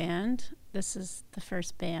in a band. This is the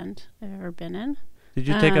first band I've ever been in. Did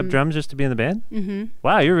you take up drums just to be in the band? Mm-hmm.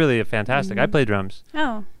 Wow, you're really fantastic. I play drums.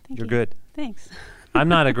 Oh, thank you. You're good. Thanks. I'm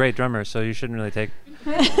not a great drummer, so you shouldn't really take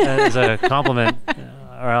that as a compliment.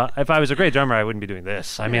 If I was a great drummer, I wouldn't be doing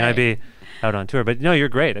this. I mean, I'd be out on tour. But no, you're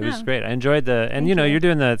great. It was great. I enjoyed you're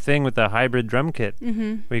doing the thing with the hybrid drum kit,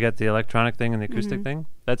 where you got the electronic thing and the acoustic thing.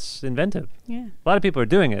 That's inventive. Yeah. A lot of people are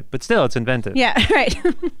doing it, but still, it's inventive. Yeah, right.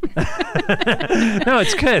 No,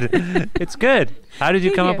 it's good. It's good. How did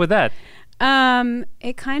you come up with that?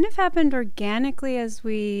 It kind of happened organically as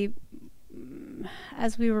we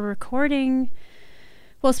were recording.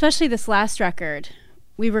 Well, especially this last record,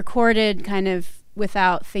 we recorded kind of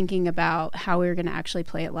without thinking about how we were going to actually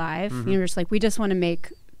play it live. Mm-hmm. We were just like, we just want to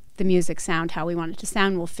make the music sound how we want it to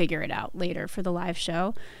sound. We'll figure it out later for the live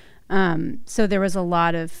show. So there was a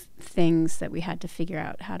lot of things that we had to figure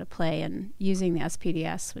out how to play, and using the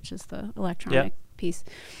SPDS, which is the electronic piece.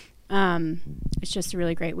 It's just a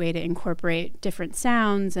really great way to incorporate different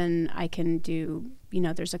sounds, and I can do,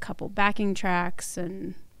 there's a couple backing tracks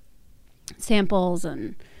and samples.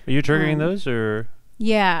 And are you triggering those, or?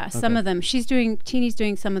 Yeah, some of them. Teeny's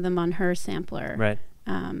doing some of them on her sampler. Right.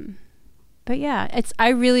 But yeah, I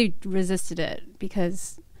really resisted it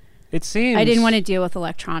because it seems I didn't want to deal with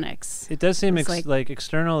electronics. It does seem like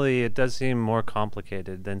externally, it does seem more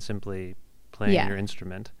complicated than simply playing your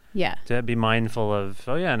instrument. Yeah. To be mindful of,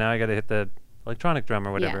 now I got to hit the electronic drum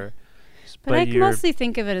or whatever. Yeah. But I mostly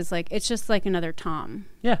think of it as like, it's just like another tom.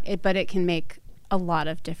 Yeah. But it can make a lot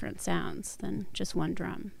of different sounds than just one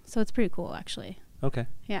drum. So it's pretty cool, actually. Okay.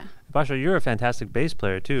 Yeah. Basha, you're a fantastic bass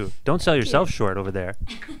player too. Don't sell yourself short over there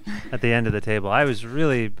at the end of the table. I was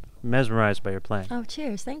really mesmerized by your playing. Oh,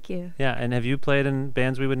 cheers. Thank you. Yeah, and have you played in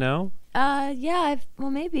bands we would know? Yeah,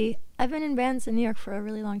 maybe. I've been in bands in New York for a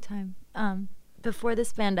really long time. Before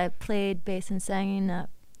this band, I played bass and sang in a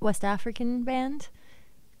West African band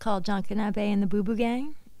called John Kanabe and the Boo Boo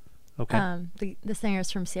Gang. Okay. The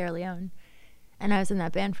singer's from Sierra Leone. And I was in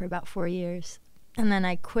that band for about 4 years. And then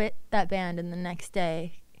I quit that band, and the next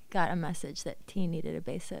day got a message that T needed a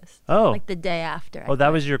bassist. Oh. Like the day after. That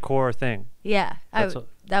was your core thing. Yeah.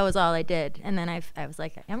 That was all I did. And then I was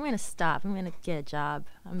like, I'm going to stop. I'm going to get a job.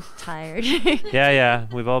 I'm tired. Yeah.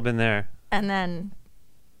 We've all been there. And then,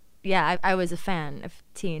 I was a fan of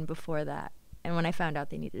Teen before that. And when I found out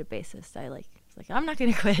they needed a bassist, I was like, I'm not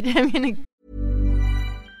going to quit. I'm going to...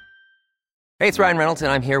 Hey, it's Ryan Reynolds,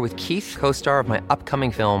 and I'm here with Keith, co-star of my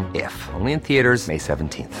upcoming film, If, only in theaters May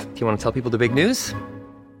 17th. Do you want to tell people the big news?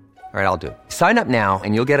 All right, I'll do it. Sign up now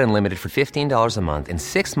and you'll get unlimited for $15 a month and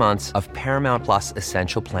 6 months of Paramount Plus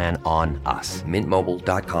Essential Plan on us.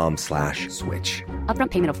 MintMobile.com/switch.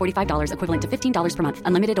 Upfront payment of $45 equivalent to $15 per month.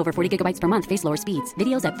 Unlimited over 40 gigabytes per month. Face lower speeds.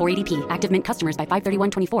 Videos at 480p. Active Mint customers by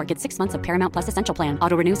 531.24 get 6 months of Paramount Plus Essential Plan.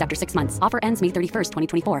 Auto renews after 6 months. Offer ends May 31st,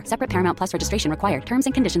 2024. Separate Paramount Plus registration required. Terms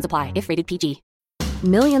and conditions apply if rated PG.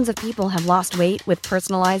 Millions of people have lost weight with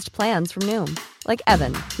personalized plans from Noom. Like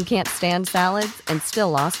Evan, who can't stand salads and still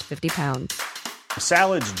lost 50 pounds.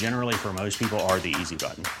 Salads generally for most people are the easy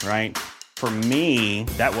button, right? For me,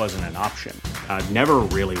 that wasn't an option. I never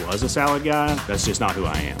really was a salad guy. That's just not who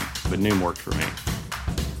I am. But Noom worked for me.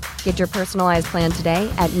 Get your personalized plan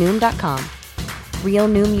today at Noom.com. Real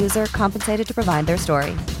Noom user compensated to provide their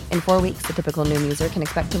story. In 4 weeks, the typical Noom user can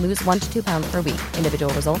expect to lose 1 to 2 pounds per week.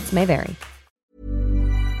 Individual results may vary.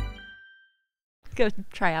 Go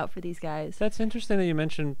try out for these guys. That's interesting that you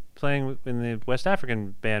mentioned playing in the West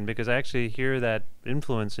African band, because I actually hear that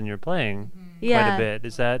influence in your playing quite a bit.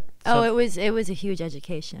 Is that? It was a huge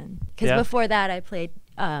education. Because before that, I played.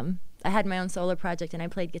 I had my own solo project, and I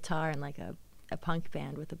played guitar in like a punk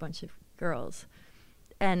band with a bunch of girls,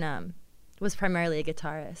 and was primarily a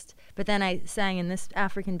guitarist. But then I sang in this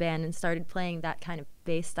African band and started playing that kind of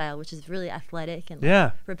bass style, which is really athletic and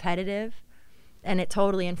repetitive. And it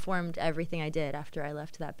totally informed everything I did after I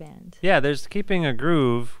left that band. Yeah, there's keeping a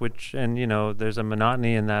groove, and there's a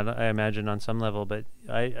monotony in that, I imagine, on some level. But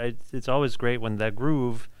it's always great when that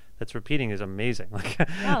groove that's repeating is amazing. Like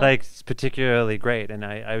it's particularly great. And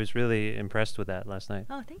I was really impressed with that last night.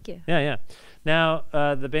 Oh, thank you. Yeah. Now,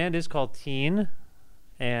 the band is called Teen,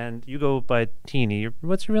 and you go by Teeny.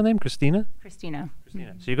 What's your real name? Christina? Christina.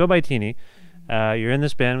 Mm-hmm. So you go by Teeny. You're in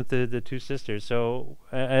this band with the two sisters. So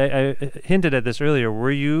I hinted at this earlier.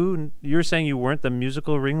 You're saying you weren't the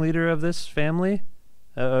musical ringleader of this family,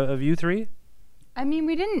 of you three? I mean,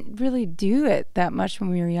 we didn't really do it that much when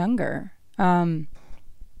we were younger. Yeah,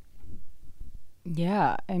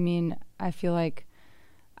 I mean, I feel like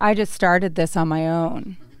I just started this on my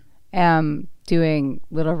own, doing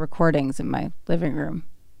little recordings in my living room,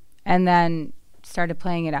 and then started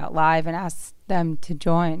playing it out live and asked them to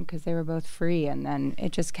join because they were both free, and then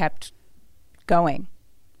it just kept going,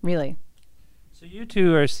 really. So you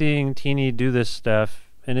two are seeing Teeny do this stuff,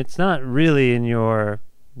 and it's not really in your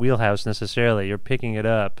wheelhouse necessarily. You're picking it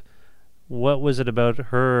up. What was it about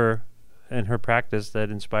her and her practice that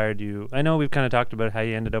inspired you? I know we've kind of talked about how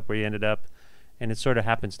you ended up where you ended up, and it's sort of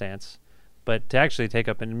happenstance, but to actually take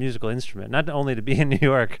up a musical instrument, not only to be in New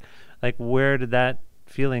York, like where did that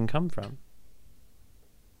feeling come from?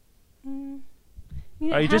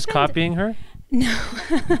 Are you just copying her? No.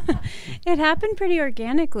 It happened pretty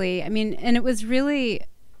organically. I mean, and it was really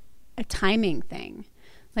a timing thing.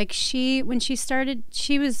 Like when she started,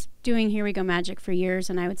 she was doing Here We Go Magic for years,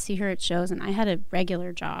 and I would see her at shows, and I had a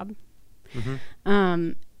regular job.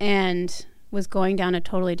 And was going down a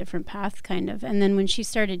totally different path, kind of. And then when she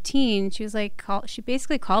started Teen, she was like, she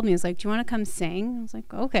basically called me, was like, do you want to come sing? I was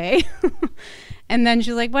like, okay. And then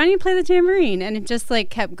she was like, why don't you play the tambourine? And it just like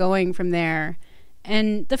kept going from there.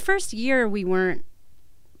 And the first year we weren't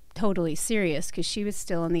totally serious because she was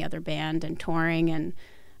still in the other band and touring. And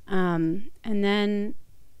then,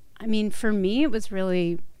 I mean, for me, it was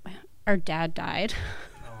really, our dad died.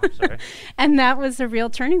 Oh, I'm sorry. And that was a real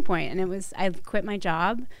turning point. And I quit my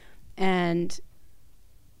job, and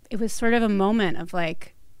it was sort of a moment of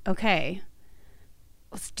like, okay,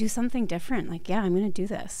 let's do something different. Like, yeah, I'm going to do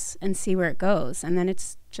this and see where it goes. And then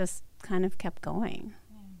it's just kind of kept going.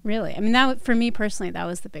 Really. I mean, that for me personally, that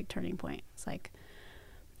was the big turning point. It's like,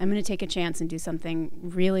 I'm going to take a chance and do something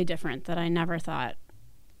really different that I never thought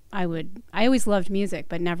I would. I always loved music,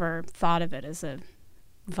 but never thought of it as a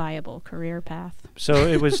viable career path. So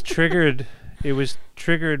it was triggered. It was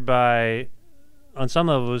triggered by, on some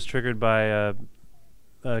level, it was triggered by a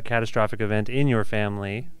catastrophic event in your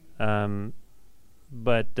family.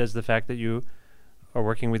 But does the fact that you are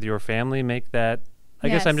working with your family make that? I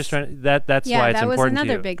guess I'm just trying. That's why it's important to you. Yeah, that was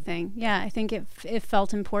another big thing. Yeah, I think it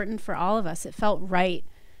felt important for all of us. It felt right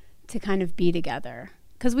to kind of be together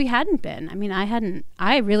because we hadn't been. I mean,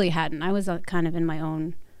 I really hadn't. I was kind of in my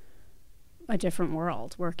own, a different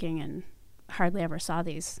world, working, and hardly ever saw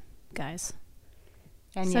these guys.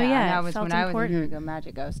 And so that was when I was in Here We Go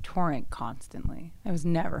Magic. I was touring constantly. I was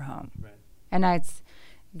never home, right. And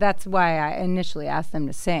that's why I initially asked them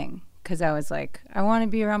to sing. Because I was like, I want to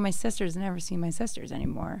be around my sisters and never see my sisters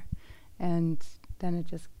anymore. And then it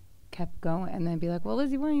just kept going. And then I'd be like, well,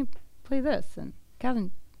 Lizzie, why don't you play this? And Kevin,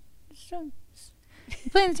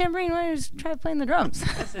 You playing the tambourine? Why don't you just try playing the drums?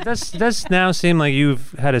 It does now seem like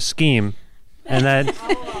you've had a scheme, and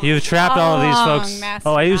that you've trapped all of these folks.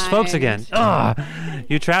 Oh, I use folks again. Oh,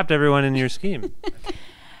 you trapped everyone in your scheme.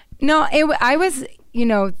 No, I was,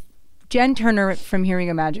 Jen Turner from Here We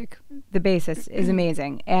Go Magic, the bassist, is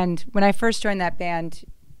amazing. And when I first joined that band,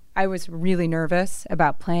 I was really nervous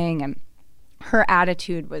about playing, and her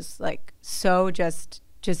attitude was like, so just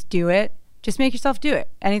do it. Just make yourself do it.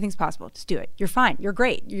 Anything's possible. Just do it. You're fine. You're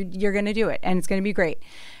great. You're going to do it, and it's going to be great.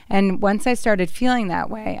 And once I started feeling that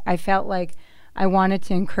way, I felt like I wanted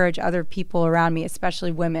to encourage other people around me,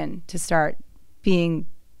 especially women, to start being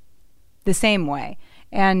the same way.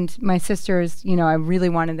 And my sisters, I really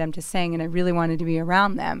wanted them to sing, and I really wanted to be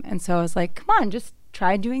around them. And so I was like, come on, just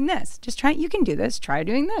try doing this. Just try. You can do this. Try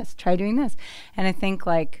doing this. Try doing this. And I think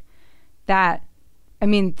like that,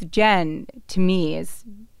 Jen, to me, is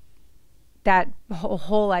that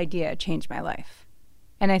whole idea changed my life.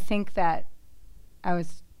 And I think that I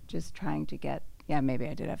was just trying to maybe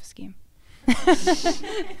I did have a scheme.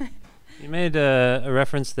 You made a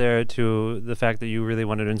reference there to the fact that you really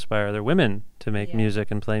wanted to inspire other women to make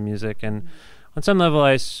music and play music. And on some level,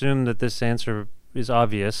 I assume that this answer is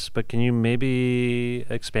obvious, but can you maybe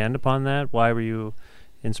expand upon that? Why were you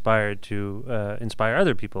inspired to inspire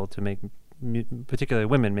other people to make, particularly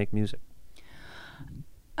women, make music?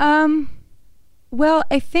 Well,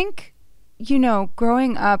 I think,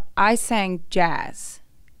 growing up, I sang jazz.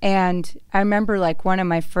 And I remember like one of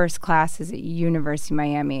my first classes at University of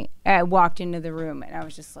Miami, I walked into the room and I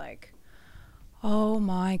was just like, oh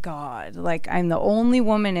my God, like I'm the only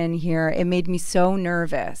woman in here. It made me so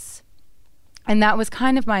nervous. And that was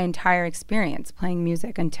kind of my entire experience playing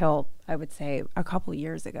music until I would say a couple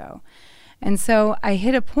years ago. And so I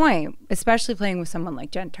hit a point, especially playing with someone like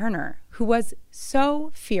Jen Turner, who was so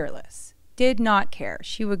fearless, did not care.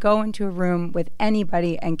 She would go into a room with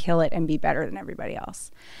anybody and kill it and be better than everybody else.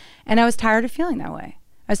 And I was tired of feeling that way.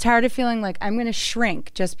 I was tired of feeling like I'm going to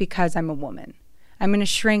shrink just because I'm a woman. I'm going to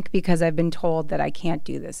shrink because I've been told that I can't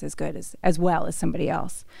do this as good as well as somebody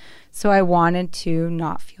else. So I wanted to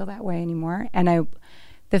not feel that way anymore. And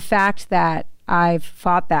the fact that I've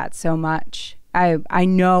fought that so much, I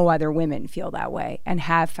know other women feel that way and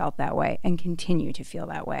have felt that way and continue to feel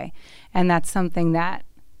that way. And that's something that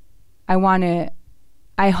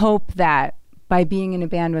I hope that by being in a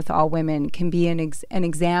band with all women can be an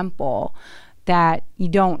example that you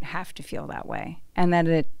don't have to feel that way and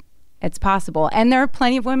that it's possible. And there are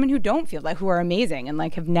plenty of women who don't feel that, who are amazing and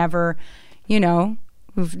like have never,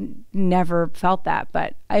 who've never felt that.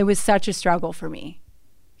 But it was such a struggle for me.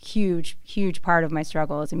 Huge, huge part of my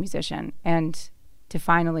struggle as a musician. And to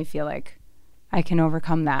finally feel like I can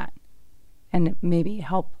overcome that and maybe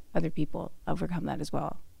help other people overcome that as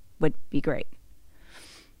well would be great.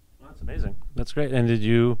 Well, that's amazing. That's great. And did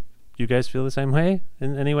you guys feel the same way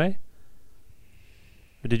in any way?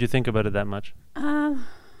 Or did you think about it that much? I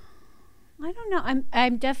don't know.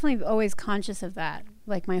 I'm definitely always conscious of that,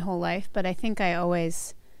 like my whole life. But I think I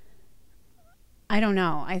always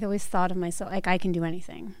thought of myself like I can do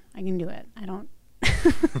anything. I can do it. I don't.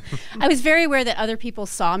 I was very aware that other people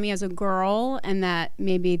saw me as a girl and that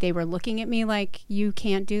maybe they were looking at me like you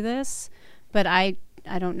can't do this. But I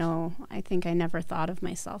don't know. I think I never thought of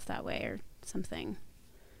myself that way or something.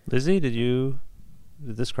 Lizzie, did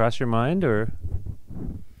this cross your mind or?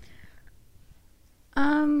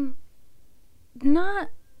 Not.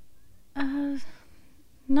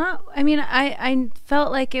 I mean, I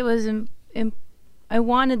felt like it was. I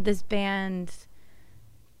wanted this band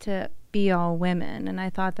to be all women, and I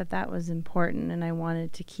thought that was important, and I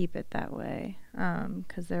wanted to keep it that way.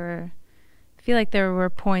 Because I feel like there were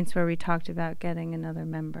points where we talked about getting another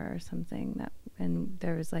member or something and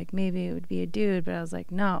there was like maybe it would be a dude, but I was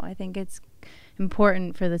like, no, I think it's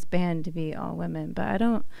important for this band to be all women. But I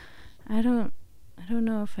don't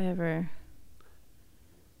know if I ever.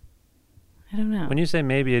 I don't know. When you say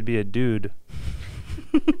maybe it'd be a dude,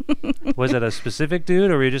 was it a specific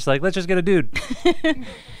dude, or were you just like, let's just get a dude?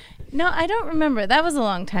 No, I don't remember. That was a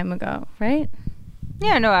long time ago, right?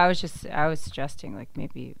 Yeah, no, I was suggesting like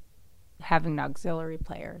maybe having an auxiliary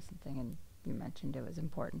player or something, and you mentioned it was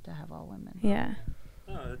important to have all women. Yeah.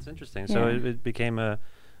 Oh, that's interesting. So it became a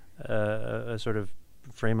sort of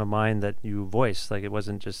frame of mind that you voiced, like it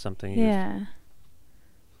wasn't just something. Yeah.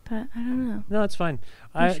 But I don't know. No, it's fine.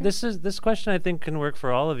 Sure? This question I think can work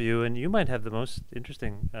for all of you, and you might have the most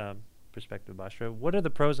interesting perspective, Bashra. What are the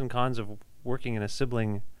pros and cons of working in a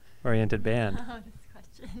sibling-oriented band? Oh, this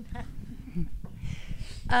question.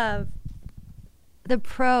 The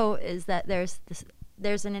pro is that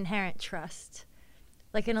there's an inherent trust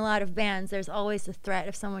like in a lot of bands, there's always the threat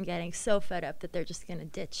of someone getting so fed up that they're just going to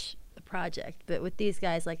ditch the project. But with these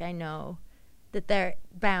guys, like, I know that they're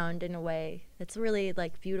bound in a way that's really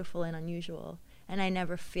like beautiful and unusual. And I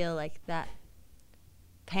never feel like that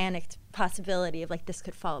panicked possibility of like this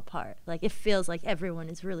could fall apart. Like, it feels like everyone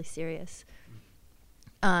is really serious.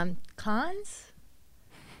 Cons?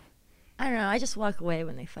 I don't know. I just walk away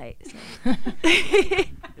when they fight. So.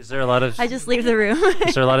 Is there a lot of... I just leave the room.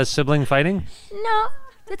 Is there a lot of sibling fighting? No.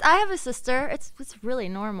 I have a sister. It's really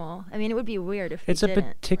normal. I mean, it would be weird if It's we a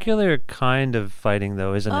didn't. particular kind of fighting,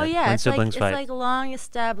 though, isn't it? Oh, yeah. When It's siblings fight. like long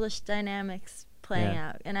established dynamics playing Yeah.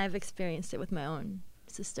 out. And I've experienced it with my own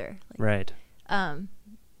sister. Like, Right.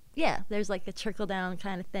 Yeah, there's like a trickle down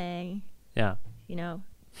kind of thing. Yeah. You know,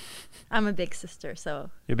 I'm a big sister,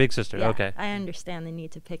 so. Your big sister, yeah, okay. I understand the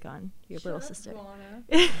need to pick on your little sister.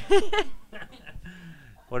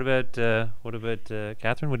 What about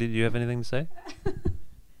Catherine? Do you have anything to say?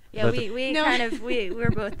 Yeah, we No. kind of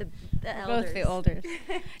we're both the elders. Both the elders.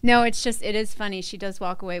 No, it is funny. She does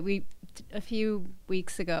walk away. A few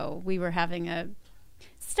weeks ago, we were having the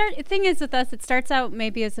thing is with us, it starts out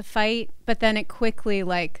maybe as a fight, but then it quickly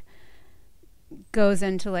like goes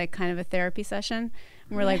into like kind of a therapy session.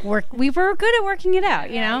 And we're like we were good at working it out,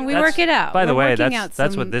 you know. We work it out. By the We're way, working that's out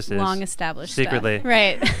what some this is. long established secretly. stuff.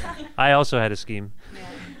 Right. I also had a scheme.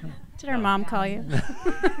 Did our mom call you?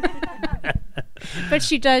 But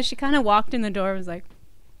she does. She kind of walked in the door and was like,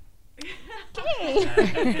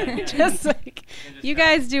 "Okay," just like you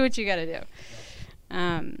guys do what you got to do.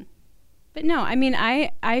 But no, I mean,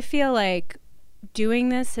 I feel like doing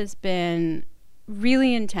this has been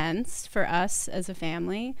really intense for us as a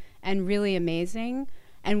family and really amazing.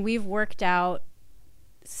 And we've worked out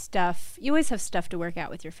stuff. You always have stuff to work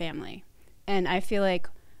out with your family. And I feel like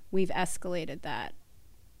we've escalated that.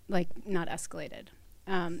 Like, not escalated.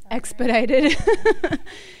 Expedited.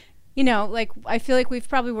 You know, like, I feel like we've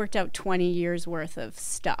probably worked out 20 years worth of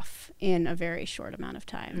stuff in a very short amount of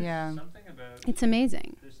time. Yeah. It's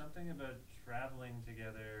amazing. There's something about traveling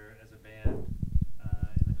together as a band in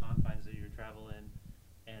the confines that you travel in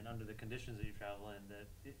and under the conditions that you travel in, that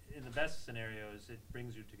in the best scenarios, it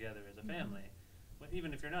brings you together as a family. But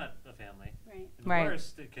even if you're not a family, in the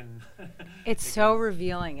worst, it can... It's so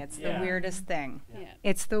revealing. It's the weirdest thing. Yeah.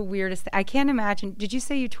 It's the weirdest I can't imagine. Did you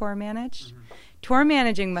say you tour managed? Mm-hmm. Tour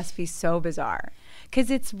managing must be so bizarre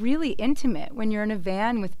because it's really intimate when you're in a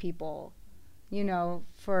van with people, you know,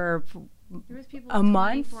 for a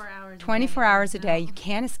month, 24 hours a day. You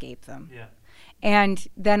can't escape them. Yeah. And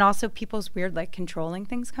then also people's weird, like, controlling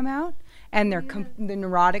things come out, and they're the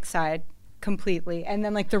neurotic side completely, and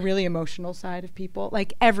then, like, the really emotional side of people,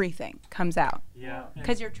 like, everything comes out. Yeah.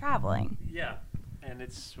 Because you're traveling. Yeah. And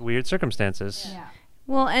it's weird circumstances. Yeah.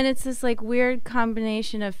 Well, and it's this like weird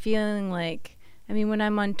combination of feeling like, I mean, when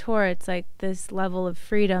I'm on tour, it's like this level of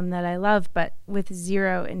freedom that I love, but with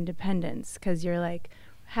zero independence, because you're like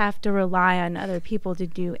have to rely on other people to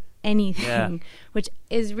do anything, which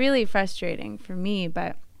is really frustrating for me.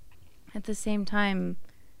 But at the same time,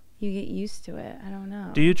 you get used to it. I don't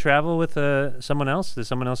know. Do you travel with someone else? Does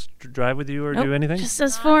someone else drive with you or do anything? Just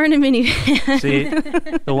us four in a minivan. See,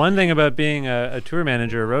 the one thing about being a tour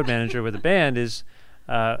manager, a road manager with a band is,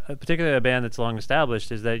 particularly a band that's long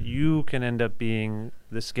established, is that you can end up being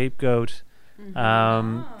the scapegoat,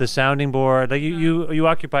 the sounding board. Like you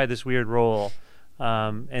occupy this weird role,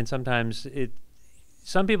 and sometimes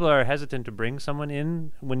some people are hesitant to bring someone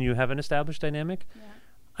in when you have an established dynamic. Yeah.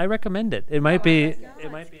 I recommend it. It might be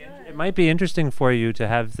interesting for you to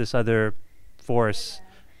have this other force.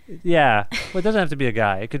 Yeah. Well, it doesn't have to be a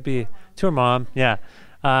guy. It could be tour mom. Yeah.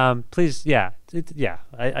 Please. Yeah.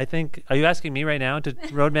 I think. Are you asking me right now to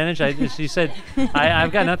road manage? She said,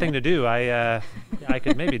 I've got nothing to do. I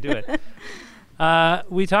could maybe do it.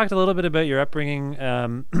 We talked a little bit about your upbringing.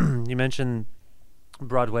 You mentioned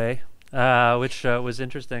Broadway, which was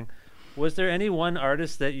interesting. Was there any one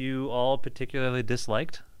artist that you all particularly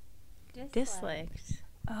disliked? Disliked.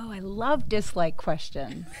 Oh, I love dislike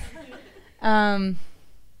questions. Growing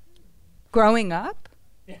up?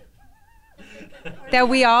 That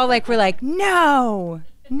we all were like, no,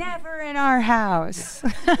 never in our house.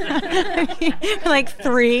 Like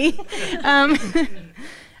 3.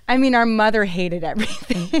 I mean, our mother hated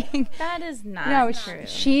everything. That is not true.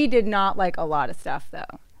 She did not like a lot of stuff,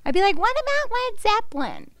 though. I'd be like, what about Led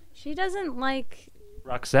Zeppelin? She doesn't like...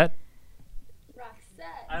 Roxette?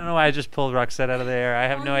 I don't know why I just pulled Roxette out of the air. I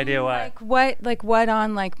have no idea why. What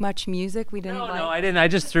on Much Music? We didn't No, I didn't. I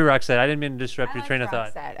just threw Roxette. I didn't mean to disrupt your train of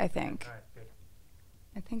thought. Roxette, I think. All right, good.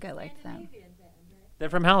 I think I liked them. They're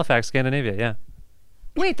from Halifax, Scandinavia, yeah.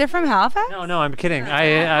 Wait, they're from Halifax? No, I'm kidding.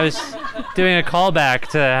 I was... doing a callback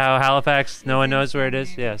to how Halifax, no one knows where it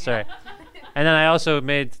is. Yeah, sorry. And then I also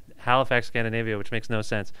made Halifax, Scandinavia, which makes no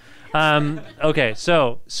sense. Okay,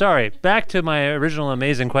 so, sorry. Back to my original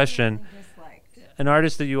amazing question. An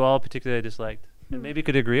artist that you all particularly disliked, and maybe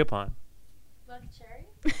could agree upon. Buck Cherry?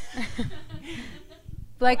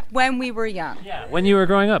 Like when we were young. Yeah, when you were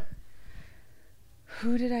growing up.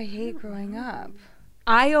 Who did I hate growing up?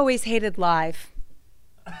 I always hated live.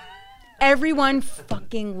 Everyone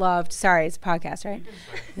fucking loved, sorry, it's a podcast, right?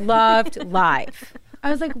 Loved live.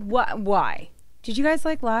 I was like, what? Why? Did you guys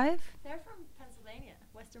like live? They're from Pennsylvania,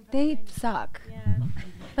 Western They Pennsylvania. suck. Yeah.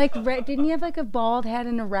 Like, didn't he have like a bald head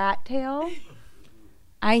and a rat tail?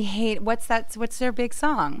 I hate, what's their big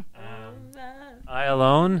song? I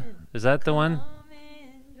Alone? Is that the one?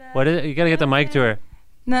 What is it? You gotta get the mic to her.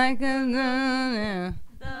 Yeah,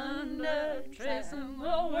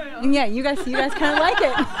 you guys kind of like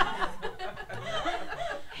it.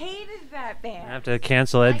 Hated that band. I have to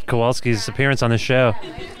cancel Ed Kowalski's appearance on the show.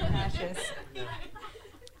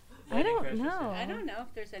 I don't know. I don't know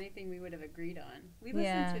if there's anything we would have agreed on. We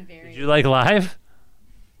Yeah. listened to very. Did you like live?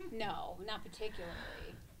 No, not particularly.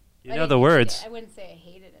 You know the words. I wouldn't say I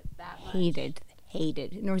hated it that much. Hated.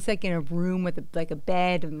 And it was like in a room with a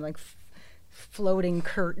bed and like floating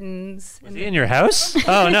curtains. Was he in your house?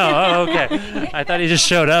 Oh, no. Oh, okay. I thought he just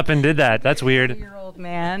showed up and did that. That's weird. 12-year-old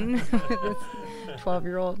man.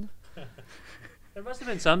 12-year-old. There must have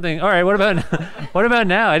been something. All right, what about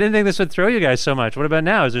now? I didn't think this would throw you guys so much. What about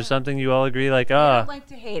now? Is there something you all agree like, I don't like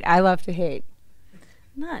to hate. I love to hate.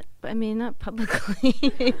 Not publicly.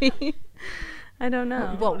 I don't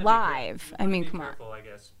know. Well, live. I mean, come on. I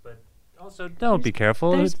guess, but also don't be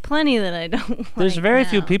careful. There's plenty that I don't like. There's very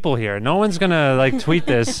few now. people here. No one's gonna like tweet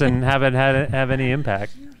this and have it have any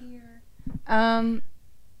impact. Something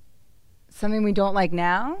we don't like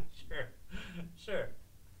now? Sure.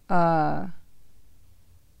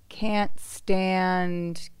 Can't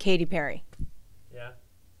stand Katy Perry. Yeah.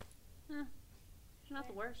 Not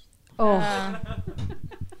the worst. Oh.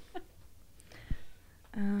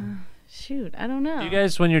 Shoot, I don't know. You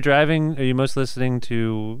guys, when you're driving, are you most listening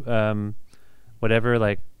to whatever,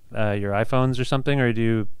 like your iPhones or something, or do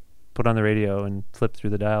you put on the radio and flip through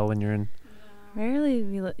the dial when you're in? Rarely,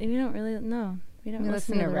 we don't really know. We don't We listen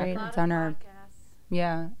listen to to the radio. records on our,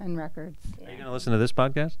 and records. Are you gonna listen to this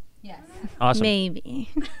podcast? Yes. Awesome. Maybe.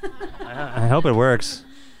 I hope it works.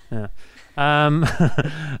 Yeah.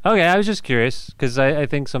 Okay, I was just curious because I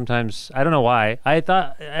think sometimes, I don't know why, I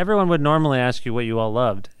thought everyone would normally ask you what you all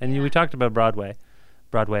loved, and we talked about Broadway,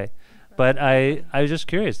 but I was just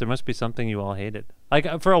curious. There must be something you all hated.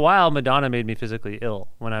 Like for a while, Madonna made me physically ill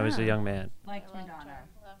when I was a young man. Like Madonna.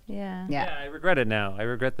 Yeah. Yeah, I regret it now. I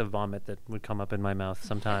regret the vomit that would come up in my mouth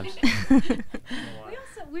sometimes.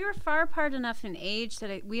 We were far apart enough in age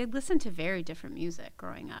that we had listened to very different music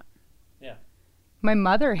growing up. Yeah. My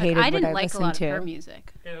mother hated I what didn't I like a listened lot to. of her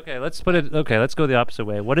music. Okay, let's go the opposite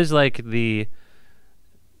way. What is like the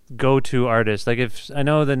go-to artist? Like if I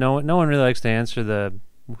know that no one really likes to answer the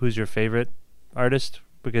who's your favorite artist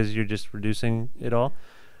because you're just reducing it all.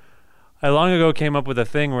 I long ago came up with a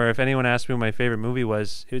thing where if anyone asked me what my favorite movie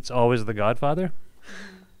was, it's always The Godfather.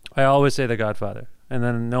 I always say The Godfather, and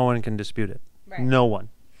then no one can dispute it. Right. No one.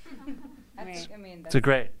 It's a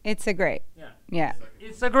great. It's a great. Yeah.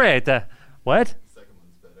 It's a great. What?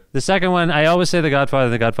 The second one, I always say The Godfather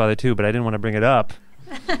and The Godfather 2, but I didn't want to bring it up.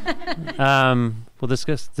 We'll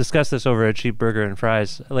discuss this over a cheap burger and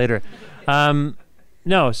fries later.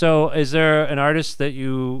 No, so is there an artist that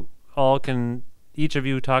you all can, each of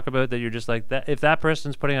you talk about that you're just like, that? If that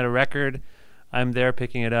person's putting out a record, I'm there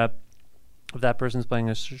picking it up. If that person's playing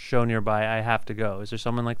a show nearby, I have to go. Is there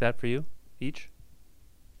someone like that for you, each?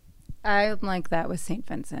 I'm like that with St.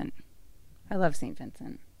 Vincent. I love St.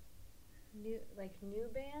 Vincent. New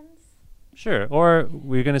bands? Sure. Or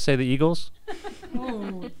we're going to say the Eagles?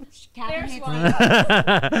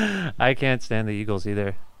 I can't stand the Eagles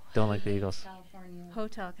either. Don't like the Eagles.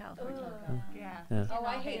 Hotel California. Yeah. Oh,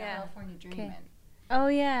 I hate California Dreamin'. Oh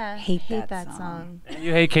yeah. Hate that song. And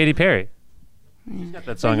you hate Katy Perry. She's got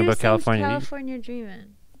that song about California. California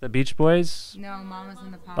Dreamin'. The Beach Boys? No, Mamas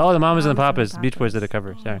and the Papas. Oh, the Mamas and the Papas. Beach Boys did a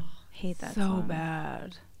cover. Sorry. Hate that so song.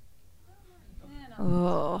 bad.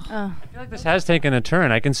 Oh. I feel like this has taken a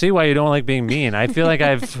turn. I can see why you don't like being mean. I feel like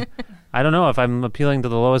I don't know if I'm appealing to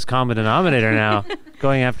the lowest common denominator now,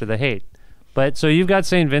 going after the hate. But so you've got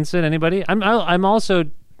St. Vincent. Anybody? I'm also.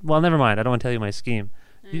 Well, never mind. I don't want to tell you my scheme.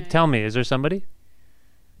 You tell me. Is there somebody?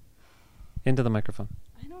 Into the microphone.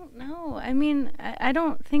 I don't know. I mean, I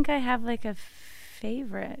don't think I have like a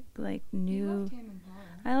favorite, like new.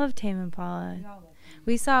 I love Tame Impala.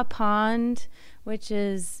 We saw Pond, which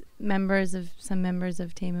is some members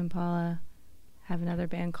of Tame Impala have another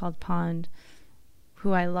band called Pond,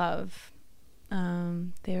 who I love.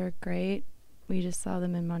 They were great. We just saw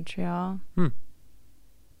them in Montreal.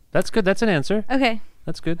 That's good. That's an answer. Okay.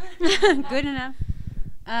 That's good. Good enough.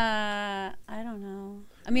 I don't know.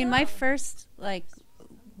 I mean, my first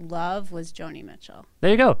love was Joni Mitchell. There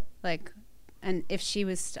you go. And if she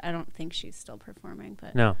was, I don't think she's still performing,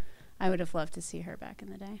 but No. I would have loved to see her back in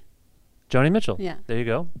the day. Joni Mitchell. Yeah. There you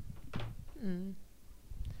go.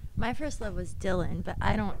 My first love was Dylan, but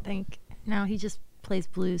I don't think now he just plays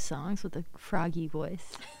blues songs with a froggy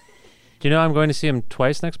voice. Do you know I'm going to see him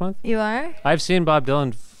twice next month? You are? I've seen Bob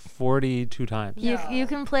Dylan 42 times. You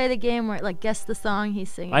can play the game where guess the song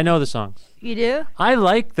he's singing. I know the songs. You do? I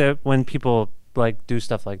like when people do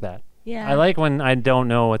stuff like that. Yeah. I like when I don't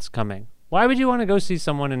know what's coming. Why would you want to go see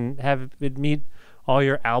someone and have it meet all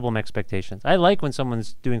your album expectations? I like when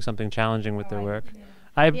someone's doing something challenging with their work.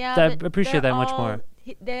 I appreciate that much more.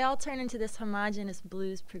 They all turn into this homogenous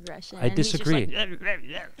blues progression. I disagree.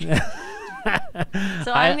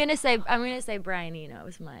 So I'm gonna say Brian Eno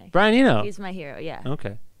is my Brian Eno. He's my hero. Yeah.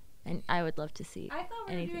 Okay. And I would love to see. I thought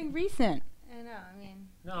we anything. were doing recent. I know. I mean.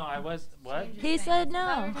 No, I was. What? He said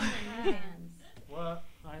no. Well,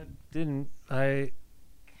 I didn't.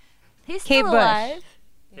 He's Kate still Bush. alive.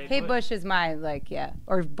 Kate Bush is my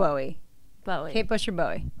or Bowie. Kate Bush or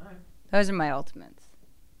Bowie. Those are my ultimates.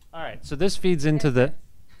 All right. So this feeds into the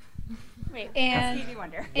Wait, and Stevie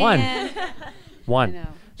Wonder. one. I know.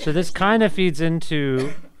 So this kind of feeds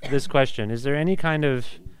into this question: is there any kind of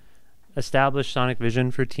established sonic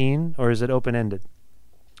vision for Teen, or is it open-ended?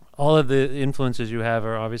 All of the influences you have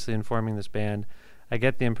are obviously informing this band. I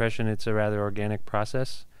get the impression it's a rather organic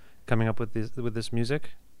process coming up with this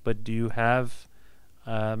music. But do you have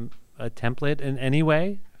a template in any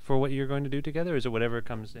way for what you're going to do together, or is it whatever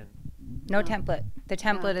comes in? No template. The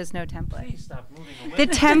template is no template. Please stop moving away. The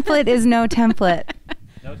template is no template.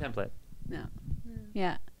 No template. No.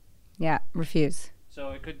 Yeah. Yeah, refuse.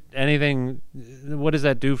 So it could anything. What does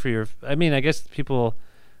that do for your? I mean, I guess people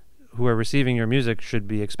who are receiving your music should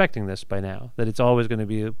be expecting this by now. That it's always going to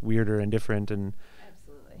be weirder and different and.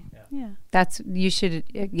 Absolutely. Yeah. That's you should.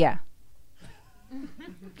 Yeah.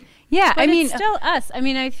 Yeah, But I mean, it's still us. I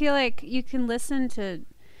mean, I feel like you can listen to,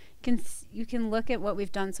 you can look at what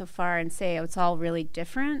we've done so far and say, oh, it's all really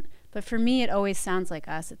different. But for me, it always sounds like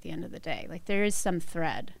us at the end of the day. Like there is some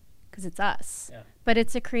thread because it's us. Yeah. But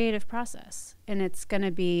it's a creative process, and it's going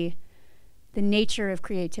to be the nature of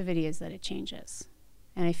creativity is that it changes,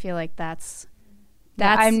 and I feel like that's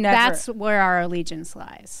where our allegiance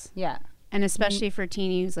lies. Yeah, and especially for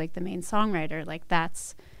Teeny, who's like the main songwriter, like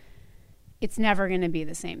it's never going to be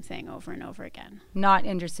the same thing over and over again. Not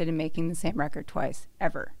interested in making the same record twice,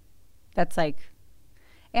 ever. That's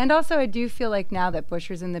and also I do feel like now that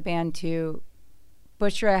Bushra's in the band too,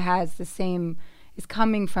 Bushra is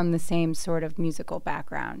coming from the same sort of musical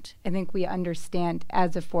background. I think we understand,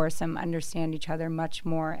 as a foursome, understand each other much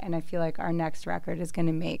more, and I feel like our next record is going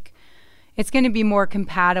to be more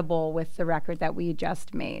compatible with the record that we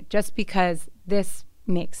just made, just because this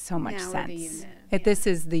makes so much now sense. We're the unit. This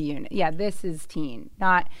is the unit. Yeah, this is Teen.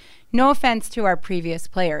 No offense to our previous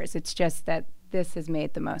players. It's just that this has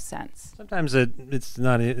made the most sense. Sometimes it's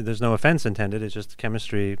not. There's no offense intended. It's just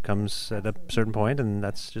chemistry comes at a certain point, and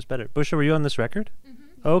that's just better. Bushra, were you on this record?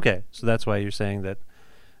 Mm-hmm. Okay, so that's why you're saying that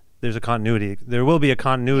there's a continuity. There will be a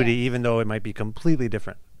continuity, even though it might be completely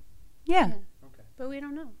different. Yeah. Okay. But we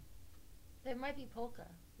don't know. There might be polka.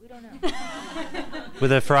 We don't know.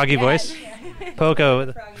 With a froggy voice? Polka with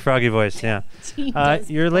a froggy voice, yeah.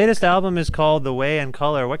 Your latest album is called The Way and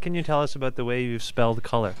Color. What can you tell us about the way you've spelled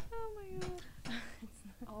color?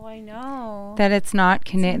 Oh, I know. That it's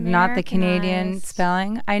not not the Canadian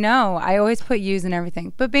spelling. I know. I always put U's in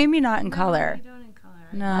everything, but maybe not in color. You don't in color.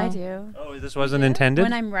 No. I do. Oh, this wasn't intended?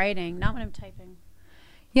 When I'm writing, not when I'm typing.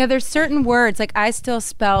 Yeah, there's certain words, like I still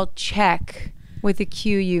spell check with a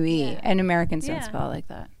Q-U-E, and Americans don't spell it like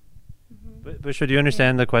that. But should you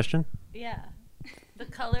understand the question? Yeah. The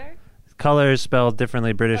color? Color is spelled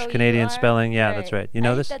differently, British, Oh, Canadian you are? spelling. Yeah, Right. that's right. You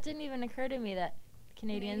know this? That didn't even occur to me that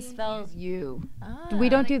Canadians spell U. We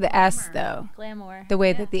don't do the S, though. glamour. The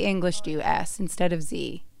way that the English do S instead of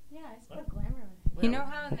Z. Yeah, I spell glamour. You know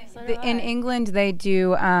how So do in I. England they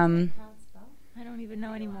do I don't even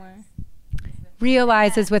know anymore.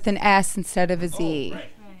 realizes with an S instead of a Z. Right.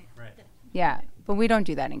 Yeah, but we don't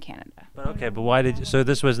do that in Canada. But okay, but why did you, so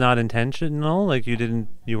this was not intentional? Like you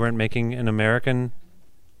weren't making an American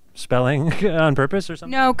spelling on purpose or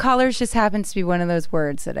something? No, colors just happens to be one of those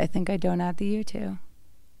words that I think I don't add the U to.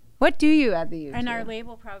 What do you add the U And to? our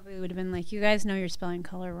label probably would have been like, you guys know you're spelling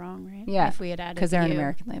color wrong, right? Yeah, If we had added because they're the an U.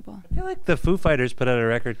 American label. I feel like the Foo Fighters put out a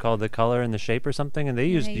record called The Color and the Shape or something, and they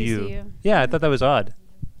used they the used U. the U. Yeah, I thought that was odd.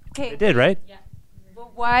 Okay. They did, right? Yeah.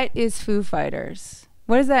 But what is Foo Fighters?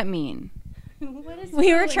 What does that mean?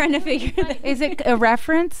 We were trying to figure that out. Is it a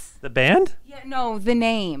reference? The band? Yeah, no, the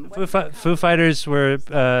name. Foo Fighters were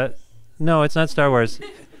no, it's not Star Wars.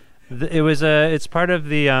 It's part of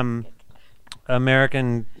the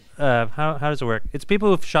American how does it work? It's people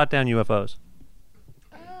who've shot down UFOs.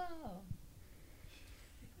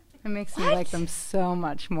 It makes me like them so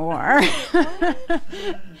much more.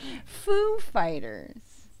 Foo Fighters.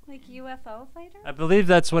 Like UFO fighter? I believe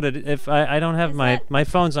that's what it. If I don't have my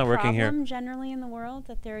phone's not working here. Problem generally in the world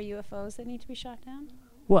that there are UFOs that need to be shot down?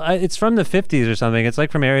 Well, it's from the 50s or something. It's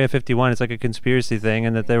like from Area 51. It's like a conspiracy thing,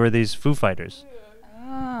 and that there were these Foo Fighters.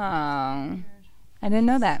 Oh. I didn't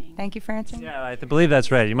know that. Thank you for answering. Yeah, I believe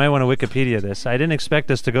that's right. You might want to Wikipedia this. I didn't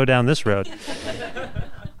expect us to go down this road.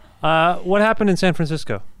 What happened in San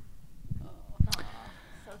Francisco?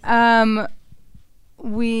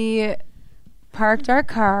 We parked our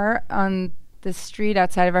car on the street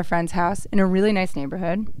outside of our friend's house in a really nice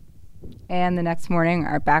neighborhood. And the next morning,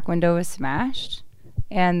 our back window was smashed.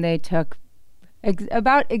 And they took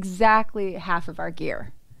about exactly half of our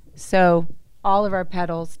gear. So all of our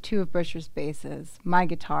pedals, 2 of Bush's basses, my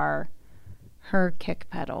guitar, her kick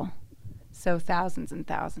pedal. So thousands and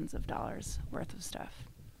thousands of dollars worth of stuff.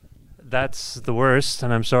 That's the worst,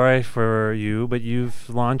 and I'm sorry for you, but you've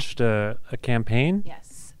launched a campaign?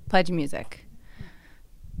 Yes.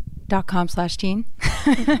 pledgemusic.com/teen.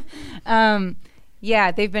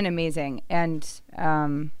 Yeah, they've been amazing. And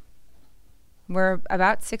we're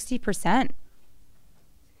about 60%.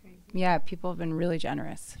 Yeah, people have been really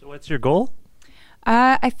generous. So what's your goal?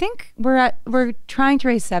 I think we're trying to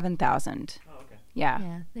raise 7,000. Oh, okay.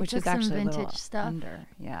 Yeah, They which took is actually some a little vintage stuff. under.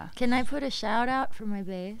 Yeah. Can I put a shout out for my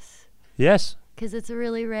bass? Yes. Because it's a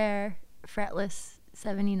really rare fretless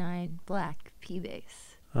 79 black P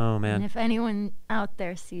bass. Oh, And man. if anyone out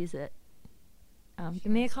there sees it,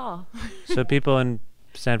 give me a call. So people in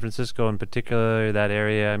San Francisco in particular, that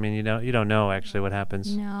area, I mean, you don't know actually what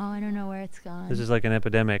happens. No, I don't know where it's gone. This is like an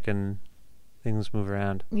epidemic and things move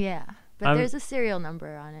around. Yeah, but there's a serial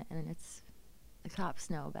number on it, and the cops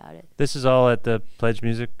know about it. This is all at the Pledge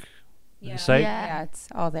Music site? Yeah, it's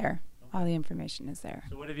all there. All the information is there.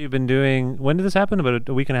 So what have you been doing? When did this happen? About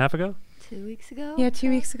a week and a half ago? 2 weeks ago? Yeah, 2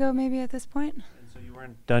 weeks ago maybe at this point. And so you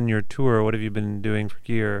weren't done your tour. What have you been doing for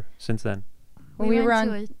gear since then? We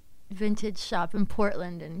went to a vintage shop in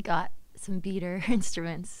Portland and got some beater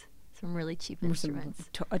instruments, some really cheap instruments.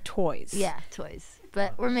 Toys. Yeah, toys.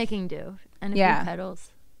 But we're making do. And a Yeah. few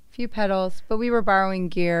pedals. Few pedals, but we were borrowing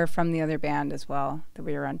gear from the other band as well that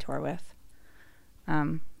we were on tour with.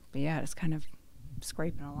 But yeah, it's kind of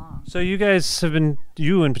scraping along. So you guys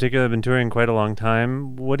you in particular have been touring quite a long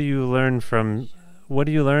time. What do you learn from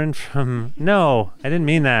No, I didn't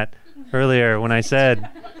mean that earlier when I said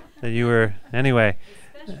that you were, anyway.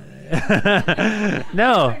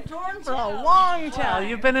 No. Touring for a long time. Well,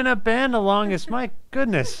 you've been in a band the longest, my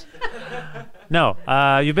goodness. No,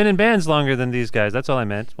 you've been in bands longer than these guys. That's all I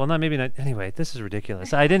meant. Well, maybe not. Anyway, this is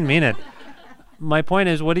ridiculous. I didn't mean it. My point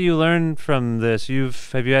is, what do you learn from this?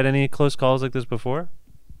 Have you had any close calls like this before?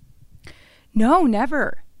 No,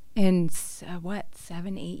 never. In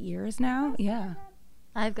 7, 8 years now? Yeah.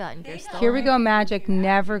 I've gotten gear stolen. Here We Go Magic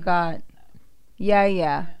never got.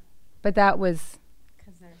 Yeah. But that was.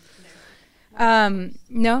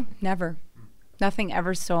 No, never. Nothing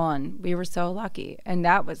ever stolen. We were so lucky. And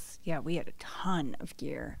that was, we had a ton of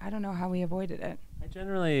gear. I don't know how we avoided it.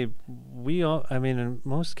 In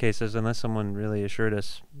most cases, unless someone really assured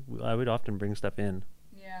us, I would often bring stuff in.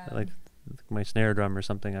 Yeah. Like my snare drum or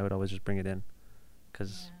something, I would always just bring it in.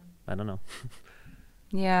 Because, I don't know.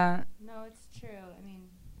 Yeah. No, it's true. I mean,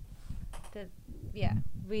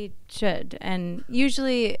 we should. And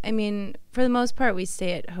usually, for the most part, we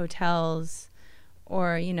stay at hotels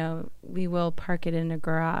or, we will park it in a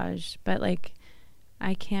garage. But,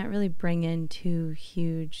 I can't really bring in 2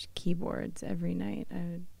 huge keyboards every night.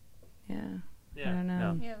 I don't know.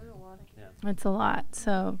 Yeah, we have a lot of It's a lot.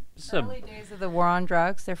 So the early days of the War on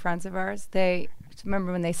Drugs, they're friends of ours. They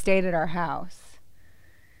remember when they stayed at our house,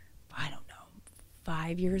 I don't know,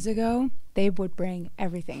 5 years ago, they would bring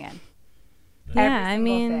everything in. Yeah,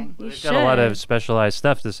 thing. you They've should. got a lot of specialized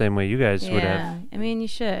stuff the same way you guys would have. You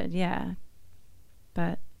should,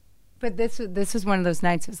 But this was one of those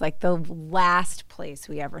nights. It was like the last place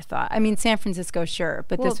we ever thought. San Francisco, sure,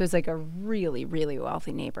 but this was like a really, really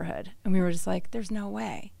wealthy neighborhood, and we were just like, "There's no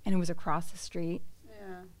way." And it was across the street.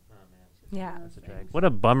 Yeah. Yeah. What a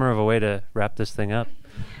bummer of a way to wrap this thing up.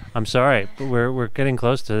 I'm sorry, but we're getting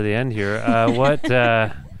close to the end here.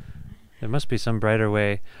 There must be some brighter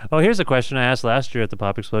way. Oh, here's a question I asked last year at the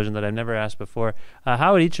Pop Explosion that I've never asked before.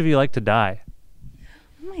 How would each of you like to die?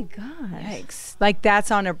 Oh my gosh. Yikes. Like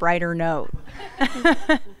that's on a brighter note.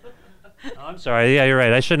 Oh, I'm sorry. Yeah, you're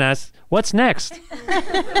right. I shouldn't ask. What's next?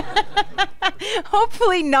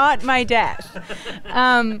 Hopefully not my death.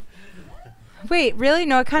 Wait, really?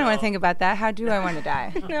 No, I kind of want to think about that. How do I want to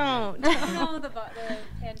die? No, the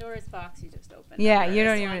Pandora's box you just opened. Yeah, you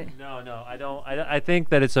don't even. No, I don't. I think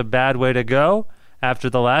that it's a bad way to go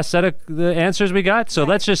after the last set of the answers we got. So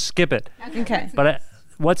let's just skip it. Okay. But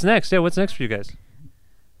what's next? Yeah, what's next for you guys?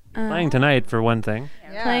 Playing tonight for one thing.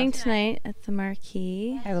 Yeah. Playing tonight at the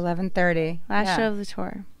Marquee at 11:30. Last show of the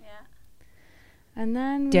tour. Yeah. And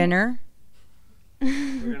then dinner.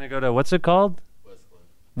 We're gonna go to what's it called?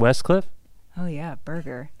 Westcliff. Oh yeah,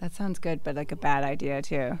 burger. That sounds good, but like a bad idea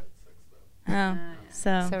too. Oh,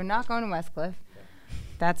 so not going to Westcliff.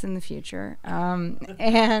 That's in the future.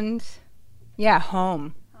 And yeah,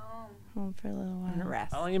 home for a little while. And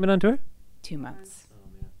rest. How long have you been on tour? 2 months.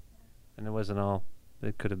 And it wasn't all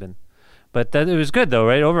it could have been, but it was good though,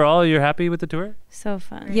 right? Overall, you're happy with the tour? So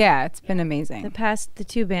fun. Yeah, it's been amazing. The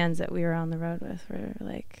 2 bands that we were on the road with were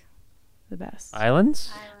like the best.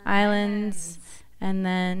 Islands, and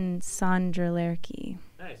then Sandra Lerke.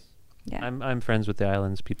 Nice. Yeah. I'm friends with the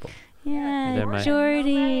Islands people. Yeah, They're my-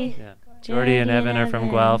 Jordy. Yeah. Jordy and Evan are from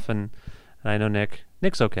Guelph, and I know Nick.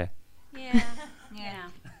 Nick's okay. Yeah.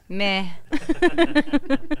 Meh.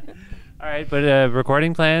 All right, but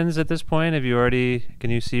recording plans at this point?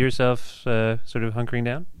 Can you see yourself sort of hunkering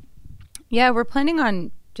down? Yeah, we're planning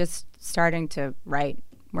on just starting to write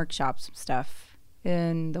workshops stuff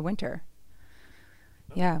in the winter.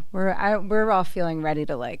 Yeah, we're all feeling ready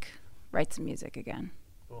to like write some music again.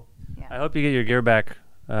 Cool. Yeah. I hope you get your gear back.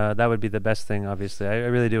 That would be the best thing, obviously. I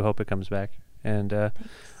really do hope it comes back. And I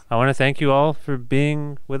want to thank you all for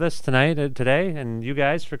being with us today, and you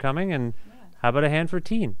guys for coming. And how about a hand for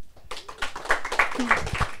Teen?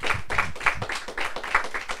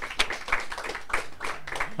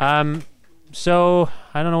 So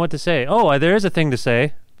I don't know what to say. Oh, there is a thing to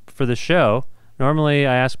say for the show. Normally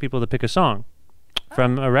I ask people to pick a song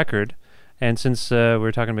from a record. And since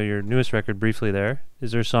we're talking about your newest record briefly there,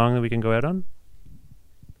 is there a song that we can go out on?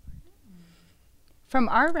 From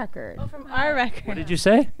our record. Oh, from our record. What did you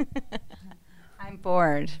say? I'm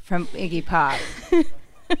Bored from Iggy Pop.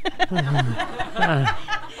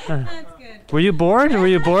 That's good. Were you bored? Were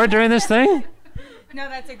you bored during this thing? No,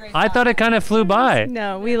 that's a great I thought it kind of flew by.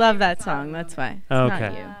 No, we love that song. That's why. It's Okay.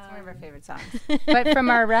 not you. It's one of our favorite songs. But from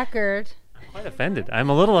our record. I'm quite offended. I'm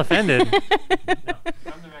a little offended. No,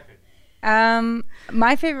 from the record.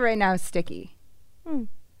 My favorite right now is Sticky. Is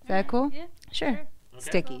that cool? Yeah. Sure. Okay.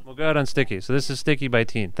 Sticky. We'll go out on Sticky. So this is Sticky by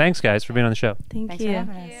Teen. Thanks, guys, for being on the show. Thanks For you.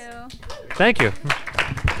 having us. Thank you.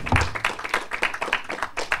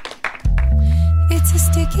 It's a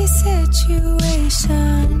sticky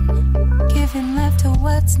situation, giving love to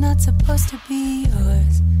what's not supposed to be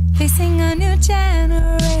yours. Facing a new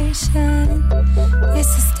generation,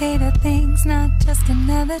 it's a state of things, not just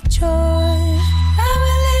another chore. I'm a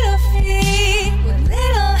little feet with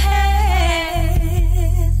little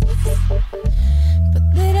hands, but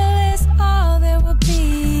little is all there will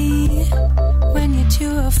be when you're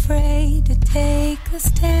too afraid to take a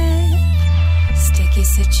stand. Sticky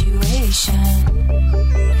situation.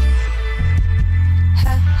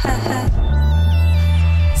 Ha ha ha.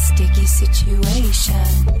 Sticky situation.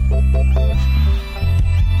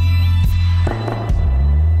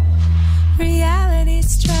 Reality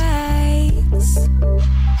strikes.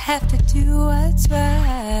 Have to do what's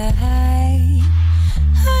right.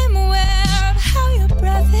 I'm aware of how your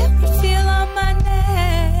breath it would feel on my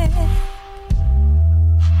neck.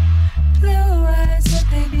 Blue eyes, oh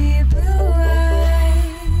baby, blue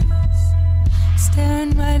eyes,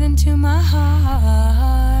 staring right into my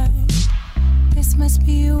heart. This must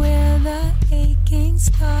be where the aching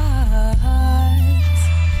starts.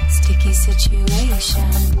 Sticky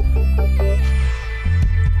situation.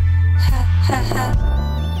 Ha ha ha.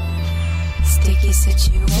 Sticky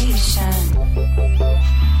situation.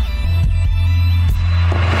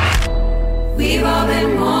 We've all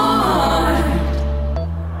been warned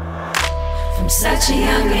from such a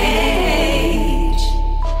young age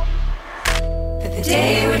that the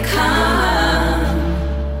day would come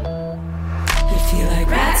you'd feel like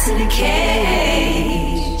rats in a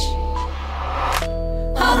cage.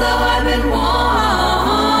 Although I've been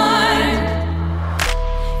warned,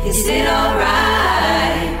 is it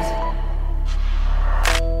alright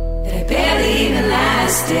that I barely even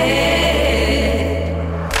lasted?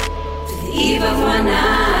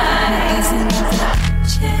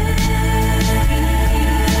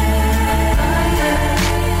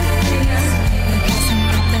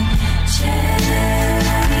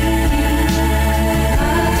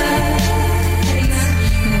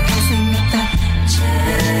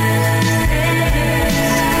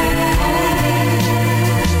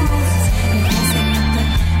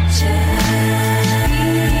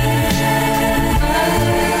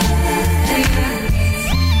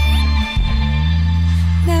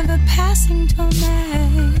 passing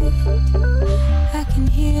tonight. I can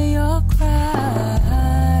hear your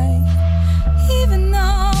cry, even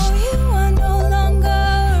though you are no longer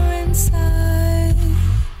inside.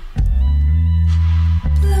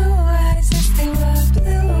 Blue eyes as they were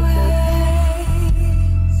blue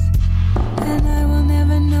eyes, and I will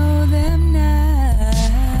never know them now.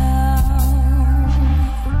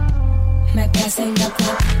 Am I passing up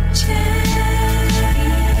the chance?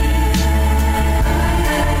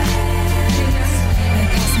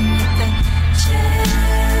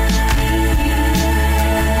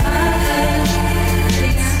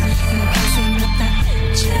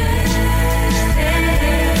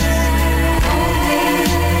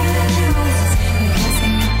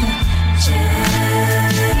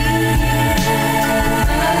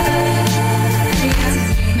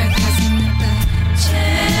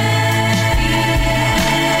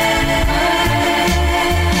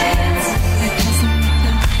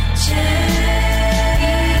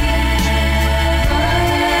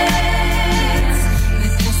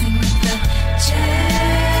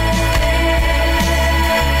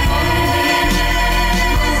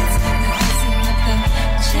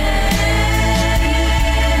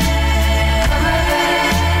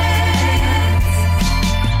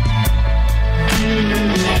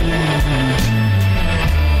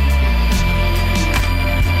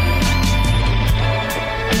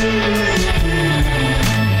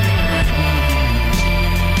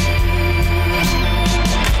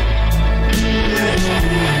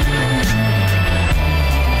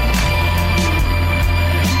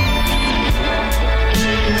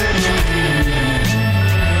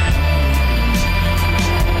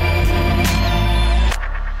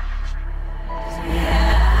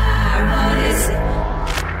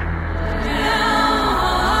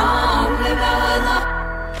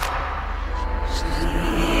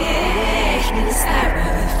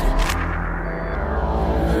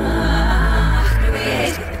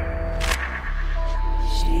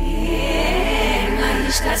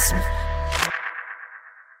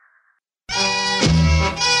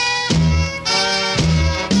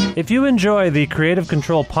 If you enjoy the Creative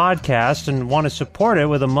Control podcast and want to support it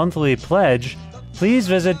with a monthly pledge, please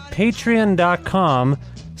visit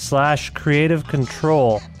patreon.com/Creative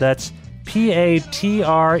Control. That's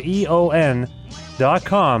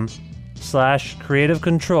patreon.com/Creative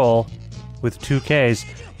Control with 2 Ks.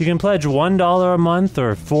 You can pledge $1 a month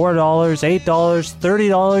or $4, $8,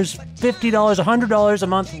 $30, $50, $100 a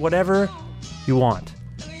month, whatever you want.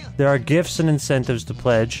 There are gifts and incentives to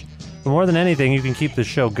pledge. But more than anything, you can keep the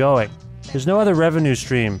show going. There's no other revenue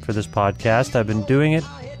stream for this podcast. I've been doing it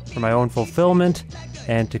for my own fulfillment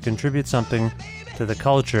and to contribute something to the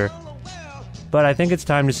culture. But I think it's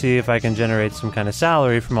time to see if I can generate some kind of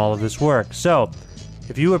salary from all of this work. So,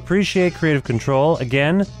 if you appreciate Creative Control,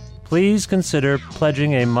 again, please consider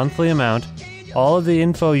pledging a monthly amount. All of the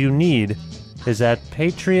info you need is at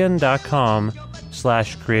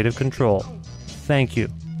patreon.com/Creative Control. Thank you.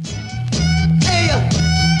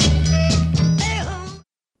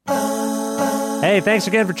 Hey, thanks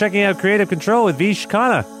again for checking out Creative Control with Vish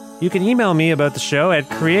Khanna. You can email me about the show at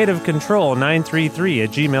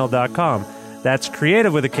creativecontrol933@gmail.com. That's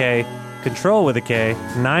creative with a K, control with a K,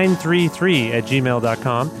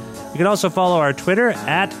 933@gmail.com. You can also follow our Twitter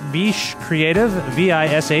at Vish Creative,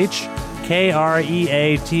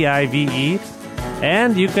 VISHKREATIVE.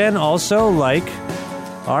 And you can also like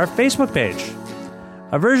our Facebook page.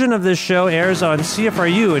 A version of this show airs on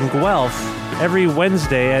CFRU in Guelph every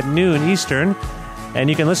Wednesday at noon Eastern, and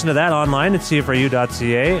you can listen to that online at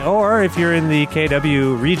cfru.ca, or if you're in the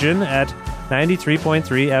KW region at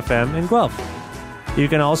 93.3 FM in Guelph. You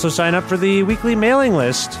can also sign up for the weekly mailing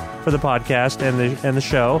list for the podcast and the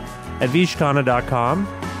show at vishkhanna.com,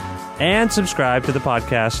 and subscribe to the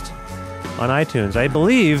podcast on iTunes. I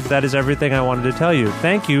believe that is everything I wanted to tell you.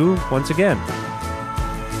 Thank you once again.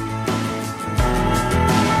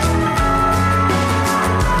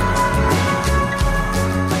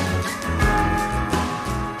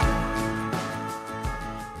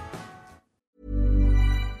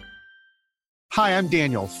 Hi, I'm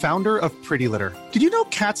Daniel, founder of Pretty Litter. Did you know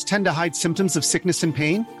cats tend to hide symptoms of sickness and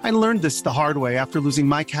pain? I learned this the hard way after losing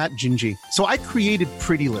my cat, Gingy. So I created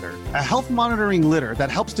Pretty Litter, a health monitoring litter that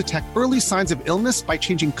helps detect early signs of illness by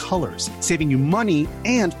changing colors, saving you money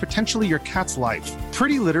and potentially your cat's life.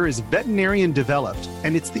 Pretty Litter is veterinarian developed,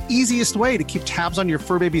 and it's the easiest way to keep tabs on your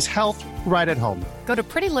fur baby's health right at home. Go to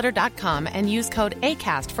prettylitter.com and use code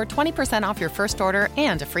ACAST for 20% off your first order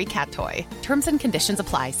and a free cat toy. Terms and conditions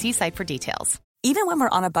apply. See site for details. Even when we're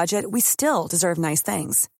on a budget, we still deserve nice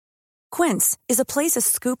things. Quince is a place to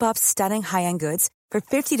scoop up stunning high-end goods for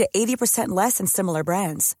 50 to 80% less than similar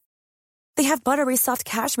brands. They have buttery soft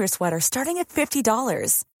cashmere sweaters starting at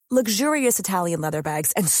 $50, luxurious Italian leather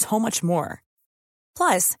bags, and so much more.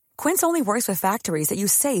 Plus, Quince only works with factories that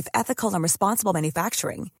use safe, ethical, and responsible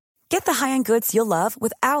manufacturing. Get the high-end goods you'll love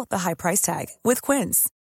without the high price tag with Quince.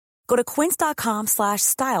 Go to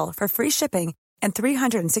quince.com/style for free shipping and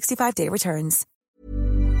 365-day returns.